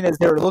the point is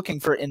they were looking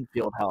for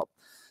infield help.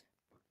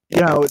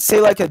 Say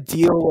like a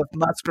deal with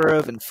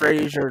Musgrove and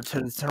Frazier to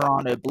the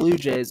Toronto Blue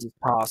Jays is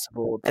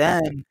possible,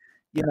 then,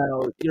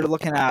 you're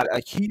looking at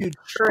a huge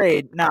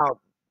trade.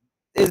 Now,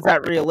 is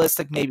that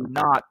realistic? Maybe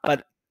not,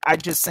 but I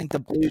just think the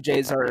Blue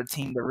Jays are a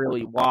team to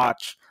really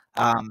watch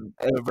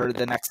over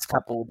the next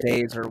couple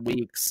days or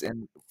weeks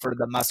and for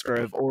the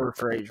Musgrove or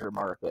Frazier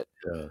market.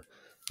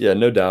 Yeah,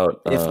 no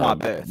doubt. If not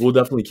both. We'll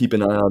definitely keep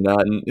an eye on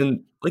that.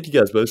 And like you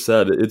guys both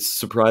said, it's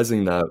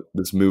surprising that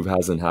this move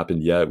hasn't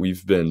happened yet.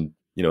 We've been,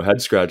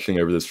 head scratching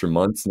over this for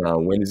months now.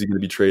 When is he going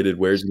to be traded?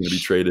 Where is he going to be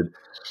traded?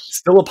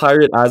 Still a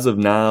Pirate as of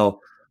now.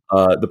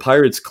 The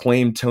Pirates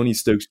claimed Tony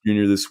Stokes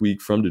Jr. this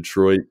week from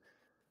Detroit.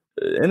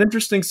 An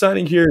interesting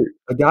signing here.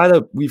 A guy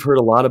that we've heard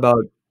a lot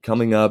about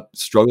coming up,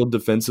 struggled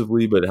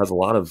defensively, but has a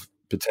lot of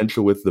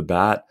potential with the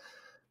bat.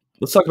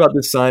 Let's talk about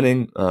this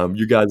signing,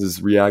 you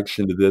guys'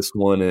 reaction to this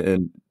one,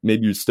 and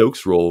maybe your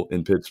Stokes' role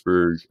in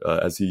Pittsburgh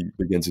as he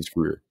begins his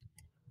career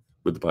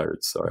with the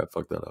Pirates. Sorry, I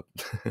fucked that up.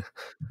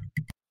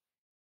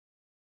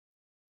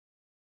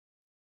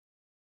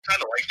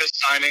 Kind of like this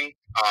signing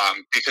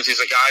because he's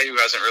a guy who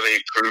hasn't really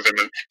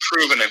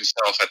proven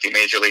himself at the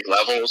major league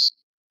levels.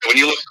 When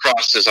you look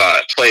across his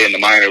play in the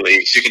minor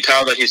leagues, you can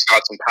tell that he's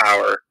got some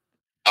power.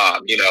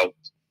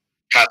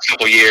 Past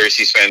couple years,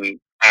 he's been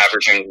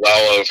averaging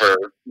well over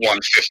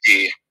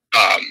 150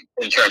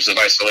 in terms of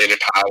isolated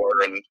power.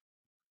 And,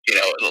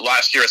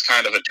 last year was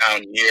kind of a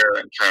down year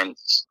in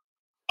terms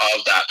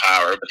of that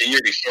power. But the year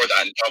before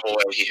that in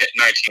Double-A, he hit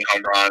 19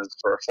 home runs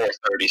for a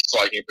 430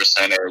 slugging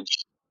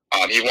percentage.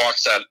 He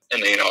walks at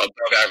above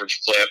average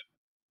clip,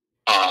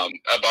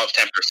 above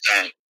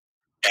 10%.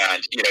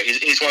 And,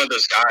 he's one of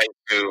those guys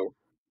who,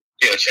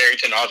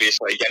 Cherington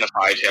obviously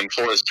identified him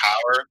for his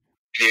power.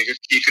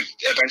 He could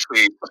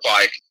eventually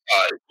supply,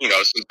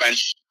 some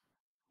bench,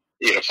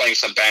 playing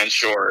some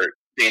bench or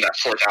being that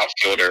fourth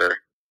outfielder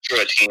for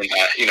a team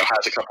that,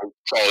 has a couple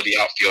quality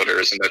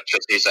outfielders and that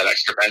just needs that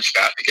extra bench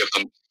bat to give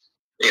them,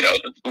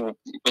 like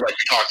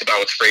we talked about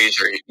with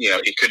Frazier,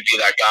 he could be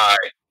that guy.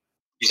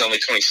 He's only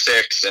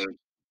 26 and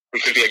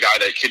he could be a guy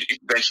that could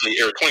eventually,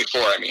 or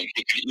 24, he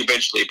could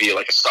eventually be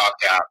like a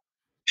stopgap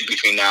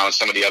between now and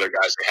some of the other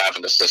guys they have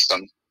in the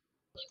system.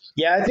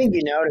 Yeah, I think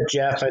you know it,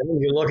 Jeff. I think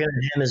you're looking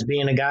at him as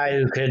being a guy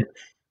who could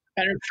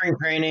enter spring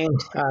training,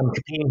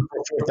 competing for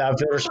the fourth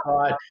outfielder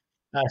spot,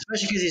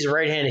 especially because he's a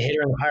right-handed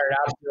hitter in the Pirate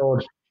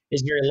outfield.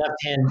 Is very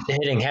left-hand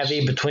hitting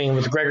heavy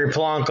with Gregory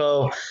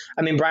Polanco.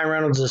 Brian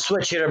Reynolds is a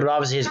switch hitter, but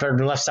obviously he's better than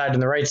the left side than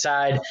the right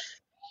side.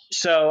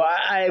 So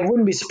I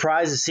wouldn't be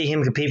surprised to see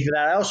him compete for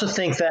that. I also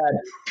think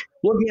that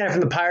looking at it from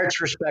the Pirates'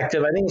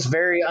 perspective, I think it's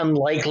very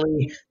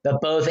unlikely that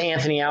both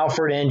Anthony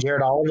Alford and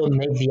Jared Oliva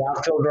make the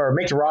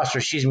roster,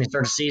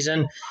 start the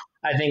season.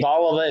 I think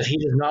Oliva, if he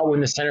does not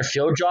win the center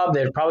field job,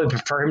 they'd probably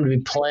prefer him to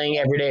be playing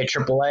every day at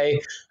AAA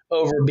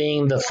over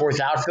being the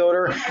fourth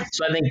outfielder.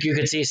 So I think you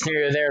could see a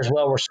scenario there as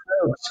well where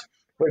Stokes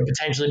would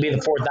potentially be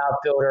the fourth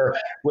outfielder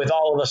with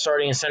Oliva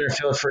starting in center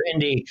field for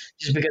Indy,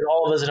 just because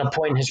Oliva's at a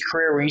point in his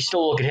career where you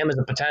still look at him as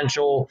a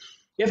potential,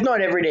 if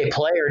not everyday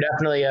player,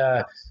 definitely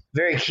a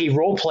very key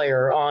role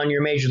player on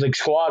your major league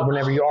squad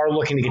whenever you are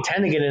looking to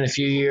contend again in a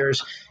few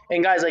years.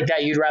 And guys like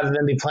that, you'd rather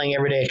than be playing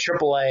every day at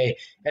AAA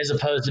as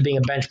opposed to being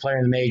a bench player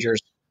in the majors.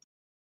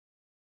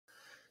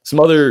 Some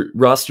other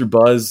roster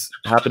buzz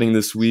happening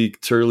this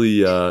week.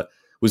 Turley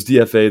was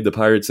DFA'd. The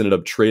Pirates ended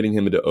up trading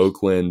him into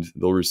Oakland.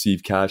 They'll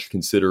receive cash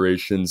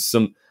considerations.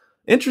 Some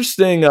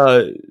interesting,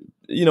 other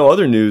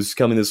news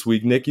coming this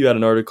week. Nick, you had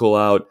an article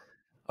out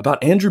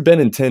about Andrew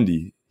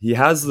Benintendi. He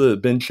has the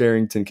Ben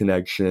Cherington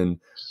connection.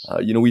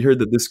 We heard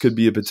that this could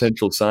be a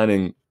potential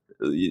signing.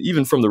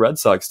 Even from the Red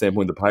Sox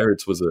standpoint, the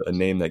Pirates was a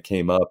name that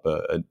came up.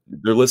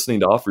 They're listening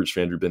to offers for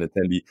Andrew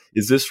Benintendi.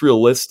 Is this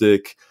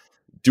realistic?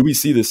 Do we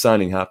see this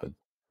signing happen?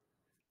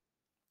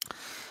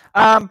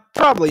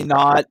 Probably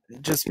not,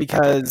 just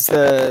because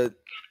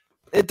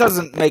it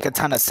doesn't make a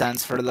ton of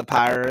sense for the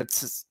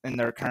Pirates in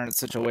their current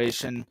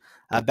situation.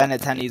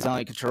 Benintendi's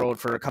only controlled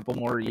for a couple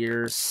more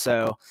years,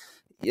 so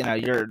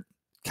you're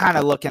kind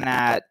of looking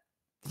at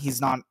he's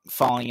not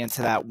falling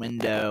into that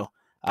window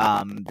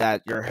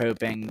that you're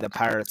hoping the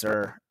Pirates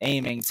are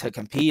aiming to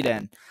compete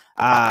in.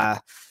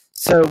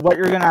 So what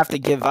you're going to have to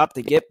give up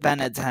to get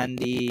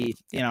Benintendi,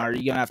 are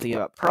you going to have to give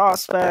up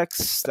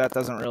prospects? That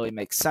doesn't really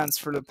make sense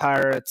for the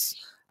Pirates.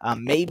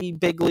 Maybe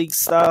big league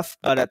stuff,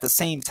 but at the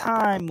same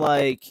time,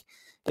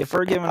 if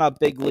we're giving up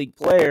big league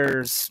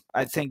players,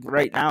 I think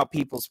right now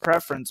people's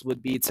preference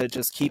would be to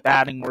just keep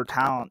adding more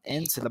talent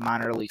into the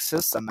minor league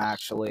system,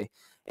 actually.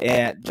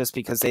 And just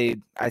because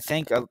I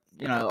think a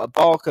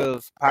bulk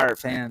of Pirate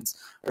fans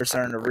are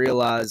starting to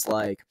realize,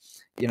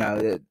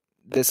 that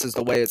this is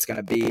the way it's going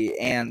to be,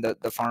 and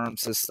the farm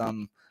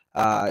system,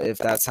 if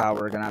that's how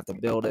we're going to have to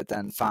build it,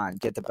 then fine,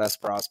 get the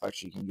best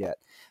prospects you can get.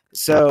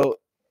 So,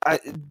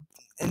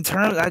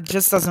 that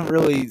just doesn't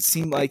really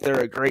seem like they're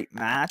a great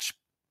match.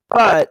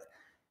 But,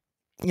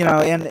 in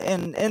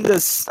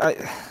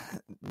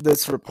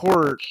this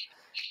report,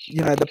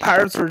 the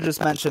Pirates were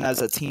just mentioned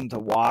as a team to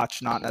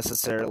watch, not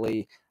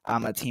necessarily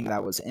a team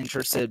that was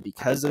interested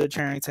because of the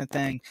Cherington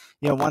thing.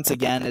 Once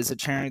again, is a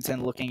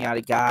Cherington looking at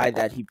a guy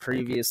that he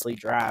previously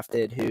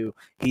drafted who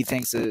he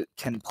thinks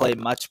can play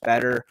much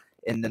better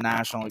in the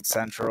National League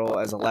Central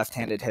as a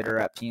left-handed hitter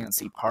at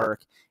PNC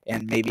Park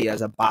and maybe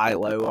as a buy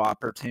low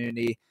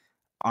opportunity.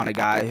 on a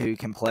guy who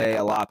can play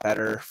a lot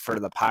better for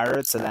the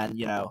Pirates, and then,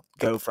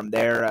 go from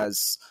there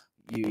as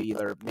you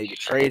either maybe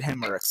trade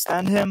him or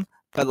extend him.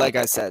 But like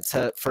I said,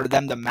 for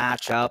them to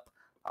match up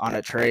on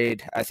a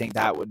trade, I think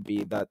that would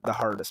be the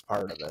hardest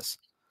part of this.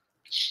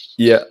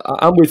 Yeah,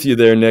 I'm with you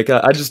there, Nick.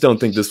 I just don't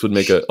think this would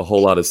make a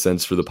whole lot of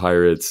sense for the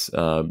Pirates.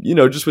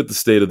 Just with the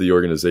state of the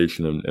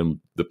organization and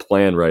the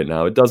plan right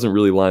now, it doesn't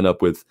really line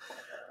up with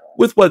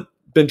what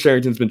Ben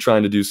Cherington's been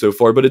trying to do so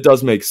far, but it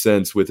does make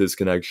sense with his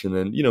connection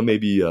and,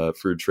 maybe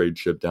for a trade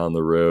chip down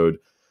the road.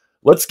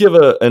 Let's give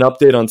an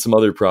update on some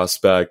other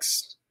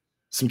prospects.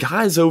 Some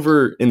guys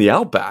over in the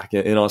Outback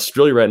in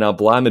Australia right now,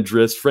 Bly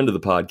Madris, friend of the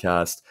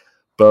podcast,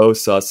 Bo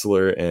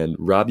Sussler and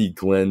Robbie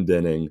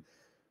Glendening,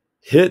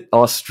 hit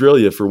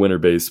Australia for winter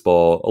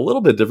baseball. A little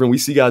bit different. We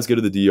see guys go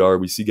to the DR.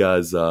 We see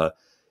guys, go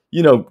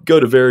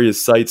to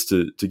various sites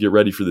to get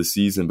ready for the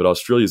season, but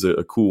Australia's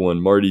a cool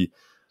one. Marty,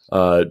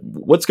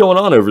 what's going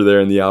on over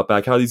there in the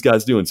Outback? How are these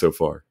guys doing so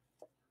far?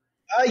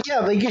 Yeah,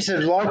 like you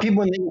said, a lot of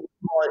people think of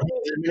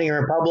the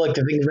Dominican Republic,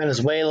 they think of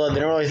Venezuela, they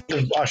don't really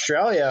think of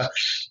Australia.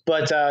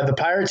 But the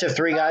Pirates have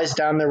 3 guys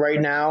down there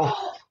right now.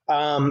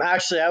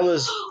 Actually, I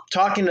was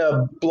talking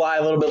to Bly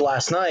a little bit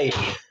last night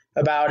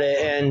about it,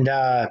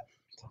 and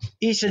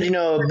he said,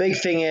 a big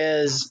thing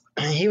is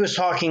he was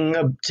talking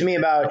to me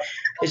about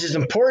it's just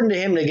important to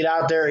him to get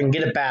out there and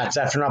get at bats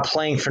after not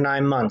playing for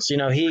 9 months. He,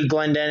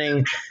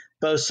 Glendening,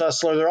 Bo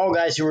Sussler, they're all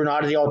guys who were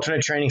not at the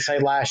alternate training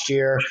site last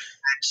year.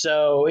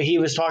 So he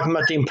was talking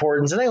about the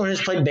importance. And anyone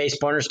who's played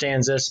baseball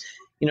understands this.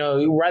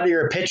 Whether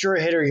you're a pitcher or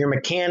a hitter, your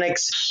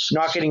mechanics,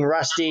 not getting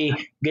rusty,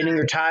 getting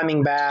your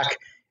timing back.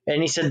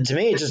 And he said to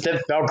me,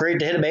 it felt great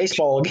to hit a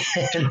baseball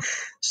again.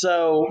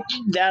 So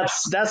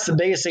that's the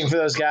biggest thing for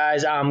those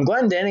guys.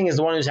 Glendening is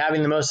the one who's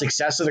having the most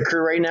success of the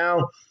crew right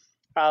now.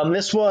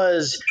 This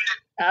was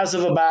as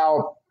of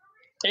about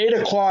 8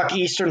 o'clock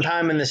Eastern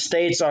time in the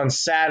States on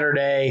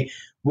Saturday,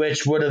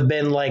 which would have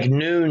been like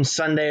noon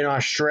Sunday in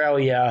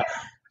Australia.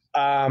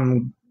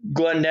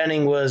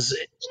 Glendening was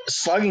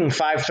slugging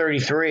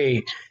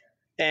 .533,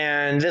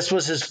 and this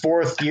was his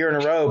 4th year in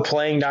a row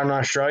playing down in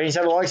Australia. He's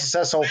had a lot of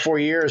success all 4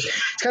 years.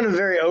 He's kind of a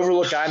very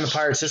overlooked guy in the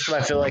Pirate system.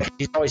 I feel like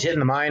he's always hitting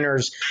the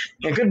minors.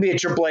 And could be a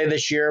AAA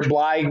this year.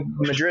 Bly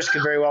Madris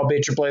could very well be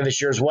a AAA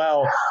this year as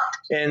well.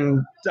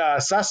 And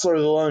Sussler,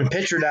 the lone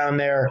pitcher down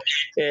there,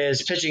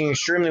 is pitching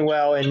extremely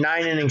well. In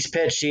 9 innings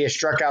pitched, he has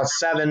struck out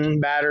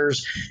 7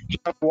 batters. He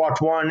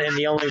walked 1, and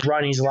the only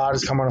run he's allowed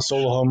has come on a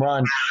solo home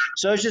run.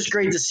 So it's just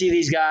great to see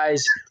these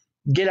guys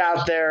get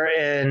out there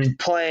and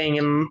playing.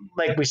 And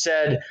like we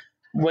said,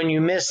 when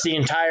you miss the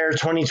entire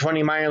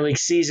 2020 minor league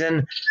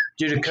season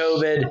due to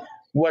COVID,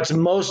 what's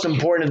most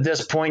important at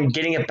this point,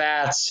 getting at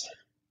bats,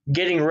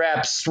 getting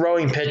reps,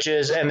 throwing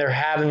pitches, and they're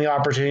having the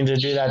opportunity to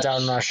do that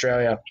down in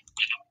Australia.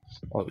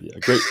 Oh yeah,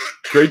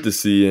 great to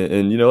see.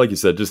 And like you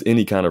said, just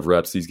any kind of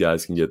reps these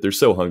guys can get. They're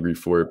so hungry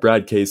for it.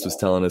 Brad Case was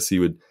telling us he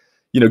would,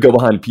 go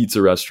behind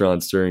pizza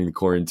restaurants during the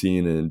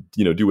quarantine and,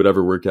 do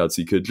whatever workouts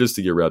he could just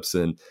to get reps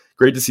in.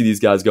 Great to see these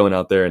guys going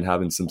out there and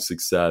having some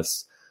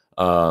success.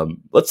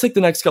 Let's take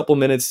the next couple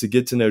minutes to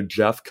get to know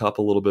Jeff Cupp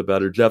a little bit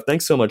better. Jeff,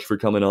 thanks so much for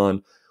coming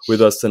on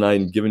with us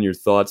tonight and giving your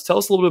thoughts. Tell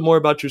us a little bit more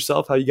about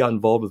yourself, how you got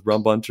involved with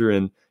Rum Bunter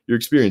and your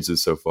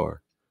experiences so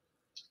far.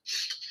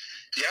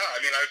 Yeah,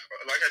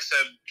 like I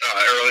said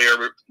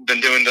earlier, we've been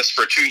doing this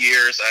for 2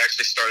 years. I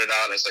actually started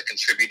out as a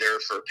contributor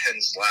for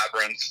Penn's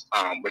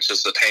Labyrinth, which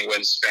is the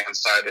Penguins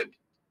fan-sided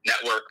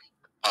network.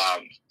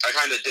 I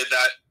kind of did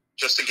that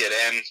just to get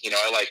in.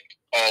 I like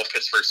all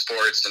Pittsburgh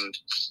sports, and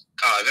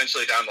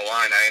eventually down the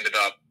line, I ended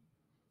up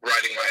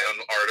writing my own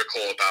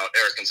article about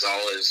Eric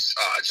Gonzalez,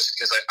 just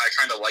because I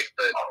kind of like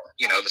the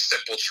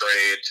simple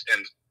trade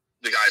and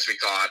the guys we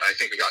got. I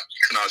think we got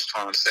Knaz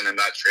Thompson in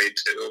that trade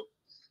too.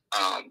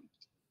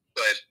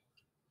 But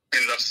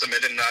ended up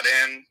submitting that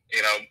in.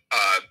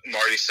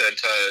 Marty said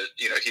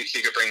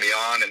he could bring me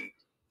on, and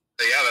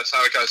yeah, that's how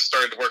I got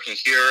started working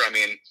here.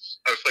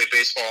 I've played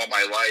baseball all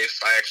my life.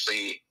 I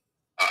actually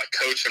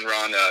coach and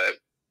run a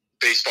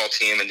baseball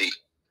team in the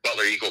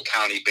Butler Eagle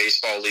County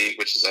Baseball League,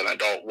 which is an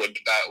adult wood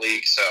bat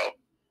league. So,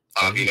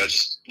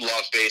 just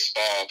love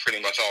baseball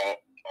pretty much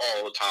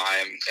all the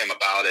time. Am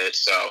about it.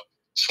 So,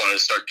 just wanted to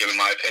start giving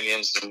my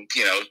opinions and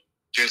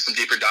doing some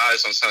deeper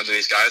dives on some of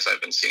these guys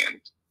I've been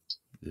seeing.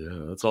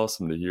 Yeah, that's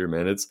awesome to hear,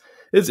 man. It's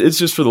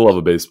just for the love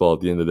of baseball at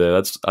the end of the day.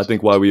 That's, I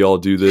think, why we all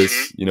do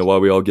this, why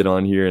we all get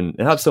on here and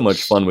have so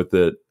much fun with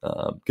it,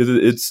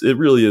 because it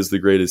really is the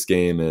greatest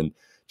game, and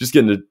just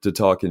getting to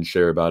talk and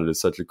share about it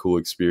is such a cool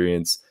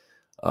experience.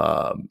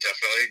 Definitely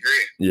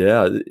agree.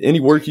 Yeah. Any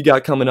work you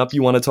got coming up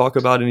you want to talk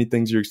about? Any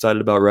things you're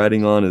excited about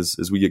writing on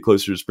as we get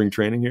closer to spring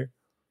training here?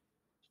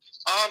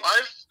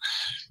 I've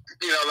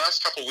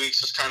last couple of weeks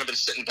just kind of been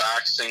sitting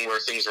back, seeing where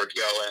things were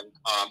going.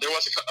 There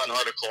was an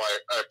article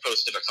I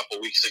posted a couple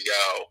of weeks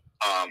ago,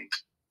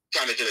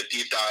 kind of did a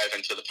deep dive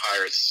into the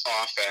Pirates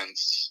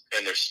offense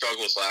and their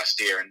struggles last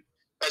year. And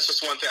that's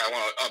just one thing I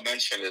want to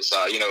mention is,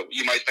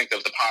 you might think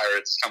of the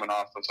Pirates coming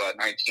off of a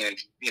 19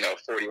 and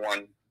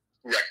 41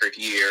 record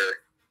year.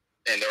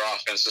 and their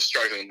offense is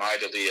struggling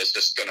mightily, is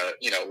just going to,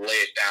 lay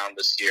it down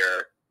this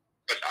year.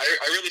 But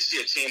I really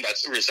see a team that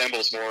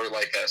resembles more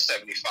like a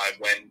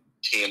 75-win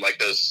team, like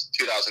those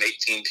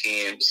 2018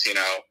 teams,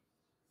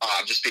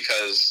 just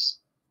because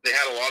they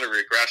had a lot of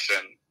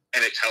regression,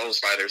 and it tells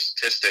by their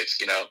statistics.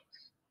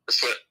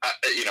 That's what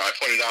I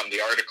pointed out in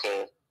the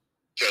article,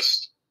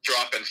 just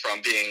dropping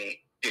from being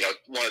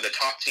one of the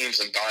top teams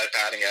in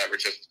batting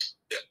average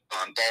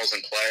on balls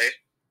in play.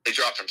 They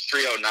dropped from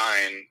 309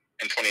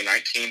 in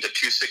 2019 to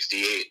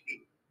 268 in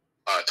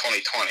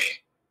 2020.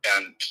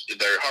 And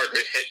their hard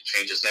hit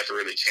changes never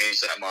really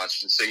changed that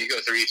much. And so you go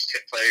through each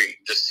player, you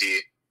can just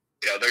see,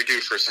 they're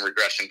due for some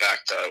regression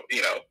back to,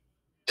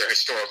 their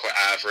historical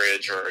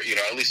average, or,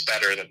 at least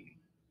better than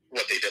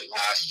what they did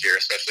last year,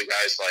 especially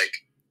guys like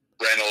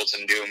Reynolds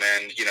and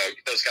Newman.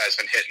 Those guys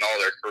have been hitting all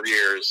their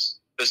careers.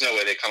 There's no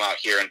way they come out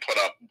here and put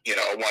up,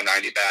 a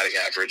 190 batting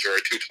average or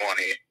a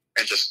 220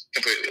 and just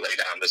completely lay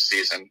down this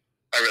season.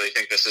 I really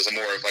think this is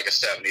more of like a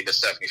 70 to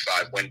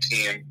 75 win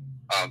team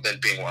than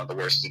being one of the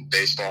worst in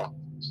baseball.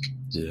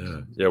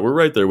 Yeah, we're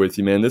right there with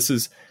you, man. This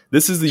is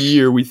the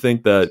year we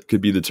think that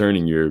could be the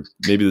turning year,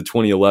 maybe the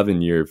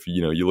 2011 year. If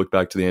you look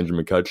back to the Andrew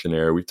McCutchen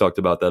era, we've talked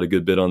about that a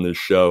good bit on this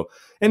show,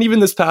 and even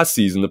this past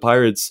season, the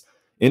Pirates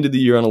ended the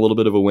year on a little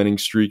bit of a winning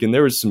streak, and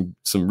there was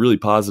some really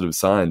positive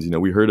signs.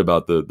 We heard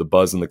about the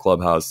buzz in the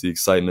clubhouse, the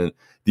excitement,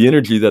 the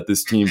energy that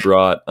this team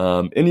brought,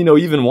 and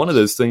even one of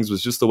those things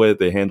was just the way that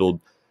they handled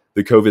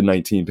the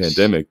COVID-19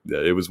 pandemic.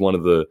 It was one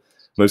of the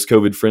most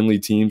COVID-friendly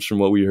teams from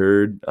what we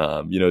heard,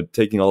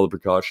 taking all the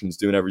precautions,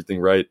 doing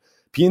everything right.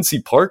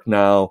 PNC Park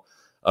now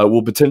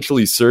will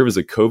potentially serve as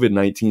a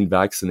COVID-19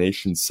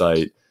 vaccination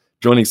site,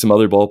 joining some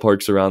other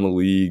ballparks around the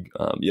league.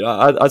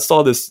 I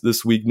saw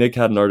this week. Nick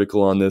had an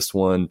article on this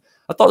one.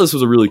 I thought this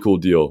was a really cool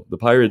deal. The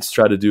Pirates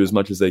try to do as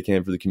much as they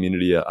can for the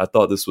community. I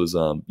thought this was,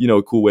 a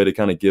cool way to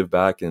kind of give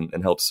back and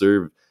help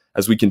serve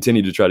as we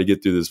continue to try to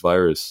get through this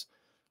virus.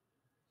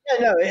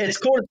 Yeah, no, it's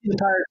cool to see the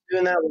Pirates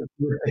doing that with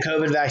the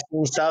COVID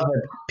vaccine stuff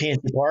at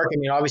PNC Park. I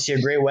mean, obviously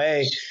a great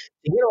way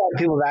to get a lot of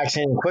people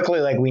vaccinated quickly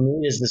like we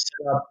need is to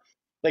set up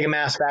like a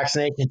mass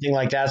vaccination thing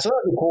like that. So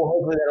that would be cool.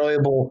 Hopefully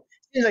that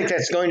seems like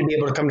that's going to be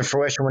able to come to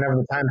fruition whenever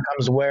the time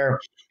comes where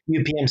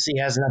UPMC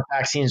has enough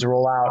vaccines to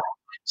roll out.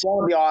 So that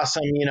would be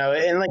awesome,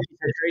 and like you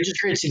said, it's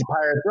just great to see the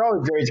Pirates. They're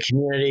always great to the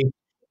community.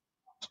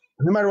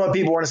 No matter what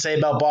people want to say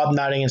about Bob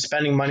Nutting and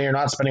spending money or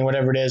not spending,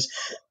 whatever it is,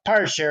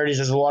 Pirates Charities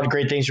does a lot of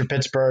great things for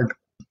Pittsburgh.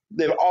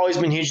 They've always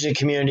been huge to the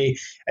community,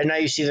 and now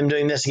you see them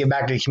doing this to give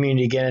back to the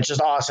community again. It's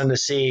just awesome to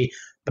see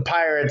the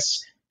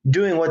Pirates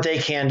doing what they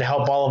can to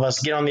help all of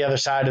us get on the other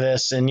side of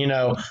this and,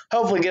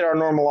 hopefully get our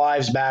normal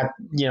lives back,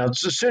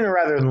 sooner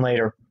rather than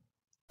later.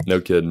 No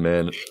kidding,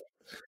 man.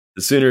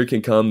 The sooner it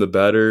can come, the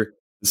better.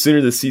 The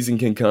sooner the season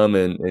can come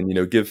and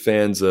give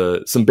fans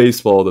some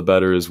baseball, the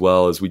better as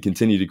well, as we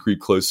continue to creep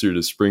closer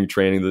to spring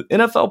training. The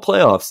NFL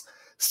playoffs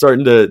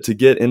starting to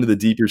get into the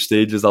deeper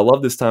stages. I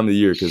love this time of the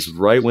year because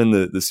right when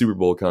the Super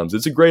Bowl comes,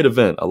 it's a great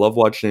event. I love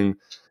watching,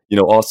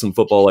 awesome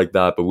football like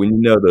that. But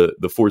when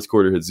the fourth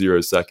quarter hits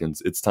 0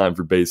 seconds, it's time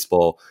for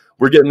baseball.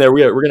 We're getting there.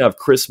 We're going to have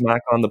Chris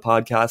Mack on the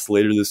podcast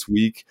later this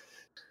week.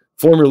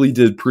 Formerly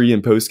did pre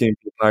and post game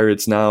for the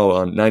Pirates, now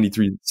on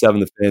 93.7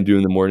 The Fan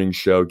doing the morning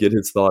show. Get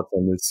his thoughts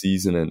on this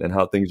season and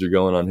how things are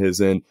going on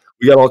his end.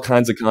 We got all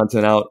kinds of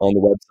content out on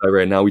the website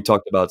right now. We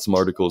talked about some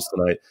articles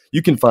tonight.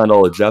 You can find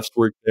all of Jeff's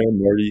work there,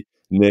 Marty,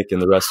 Nick,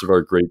 and the rest of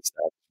our great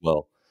staff as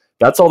well.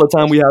 That's all the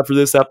time we have for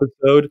this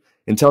episode.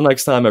 Until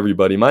next time,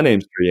 everybody, my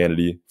name's Trey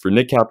Anity. For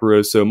Nick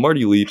Caparoso,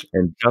 Marty Leach,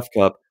 and Jeff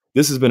Cup,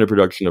 this has been a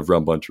production of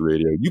Rum Bunter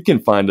Radio. You can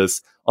find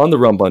us on the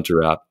Rum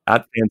Bunter app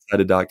at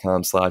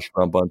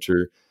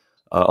fansided.com/rumbunter.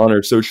 On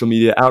our social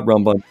media at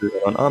Rumbunter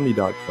and on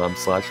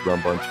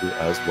omni.com/Rumbunter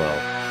as well.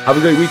 Have a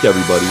great week,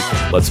 everybody.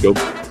 Let's go.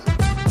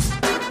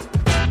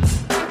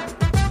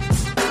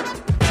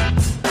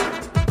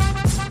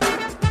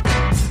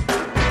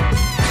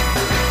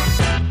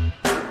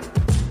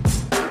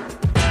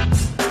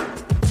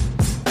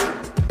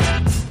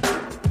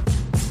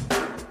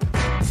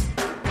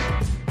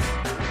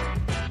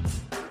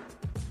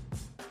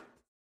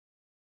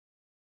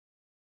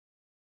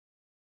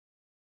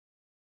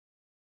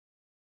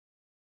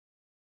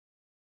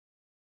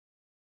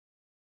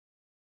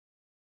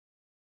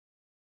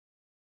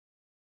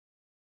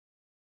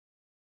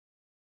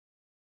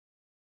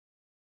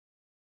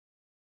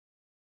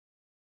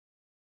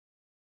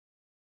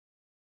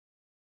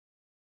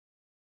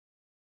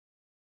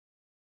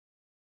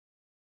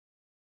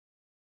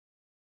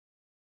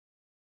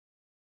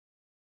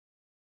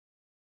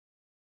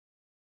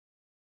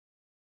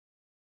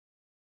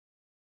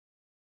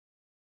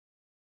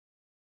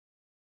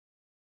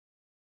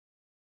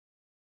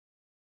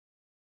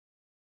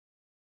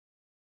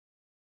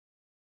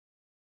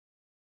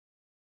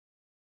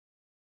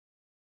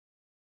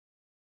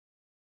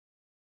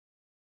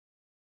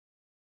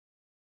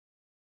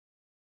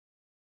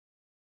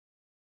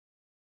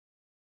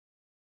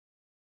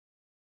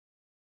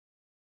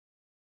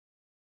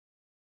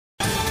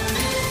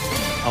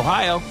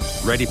 Ohio,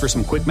 ready for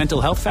some quick mental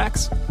health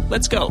facts?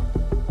 Let's go.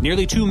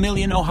 Nearly 2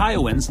 million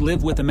Ohioans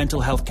live with a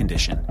mental health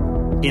condition.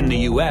 In the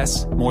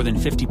U.S., more than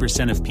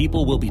 50% of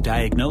people will be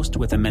diagnosed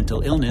with a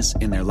mental illness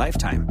in their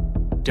lifetime.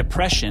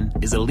 Depression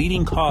is a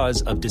leading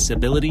cause of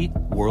disability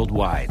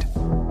worldwide.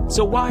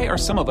 So why are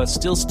some of us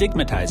still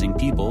stigmatizing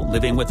people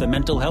living with a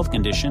mental health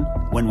condition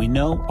when we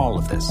know all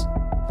of this?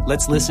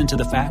 Let's listen to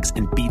the facts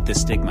and beat the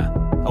stigma.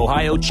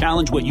 Ohio,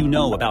 challenge what you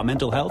know about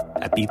mental health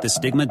at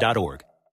beatthestigma.org.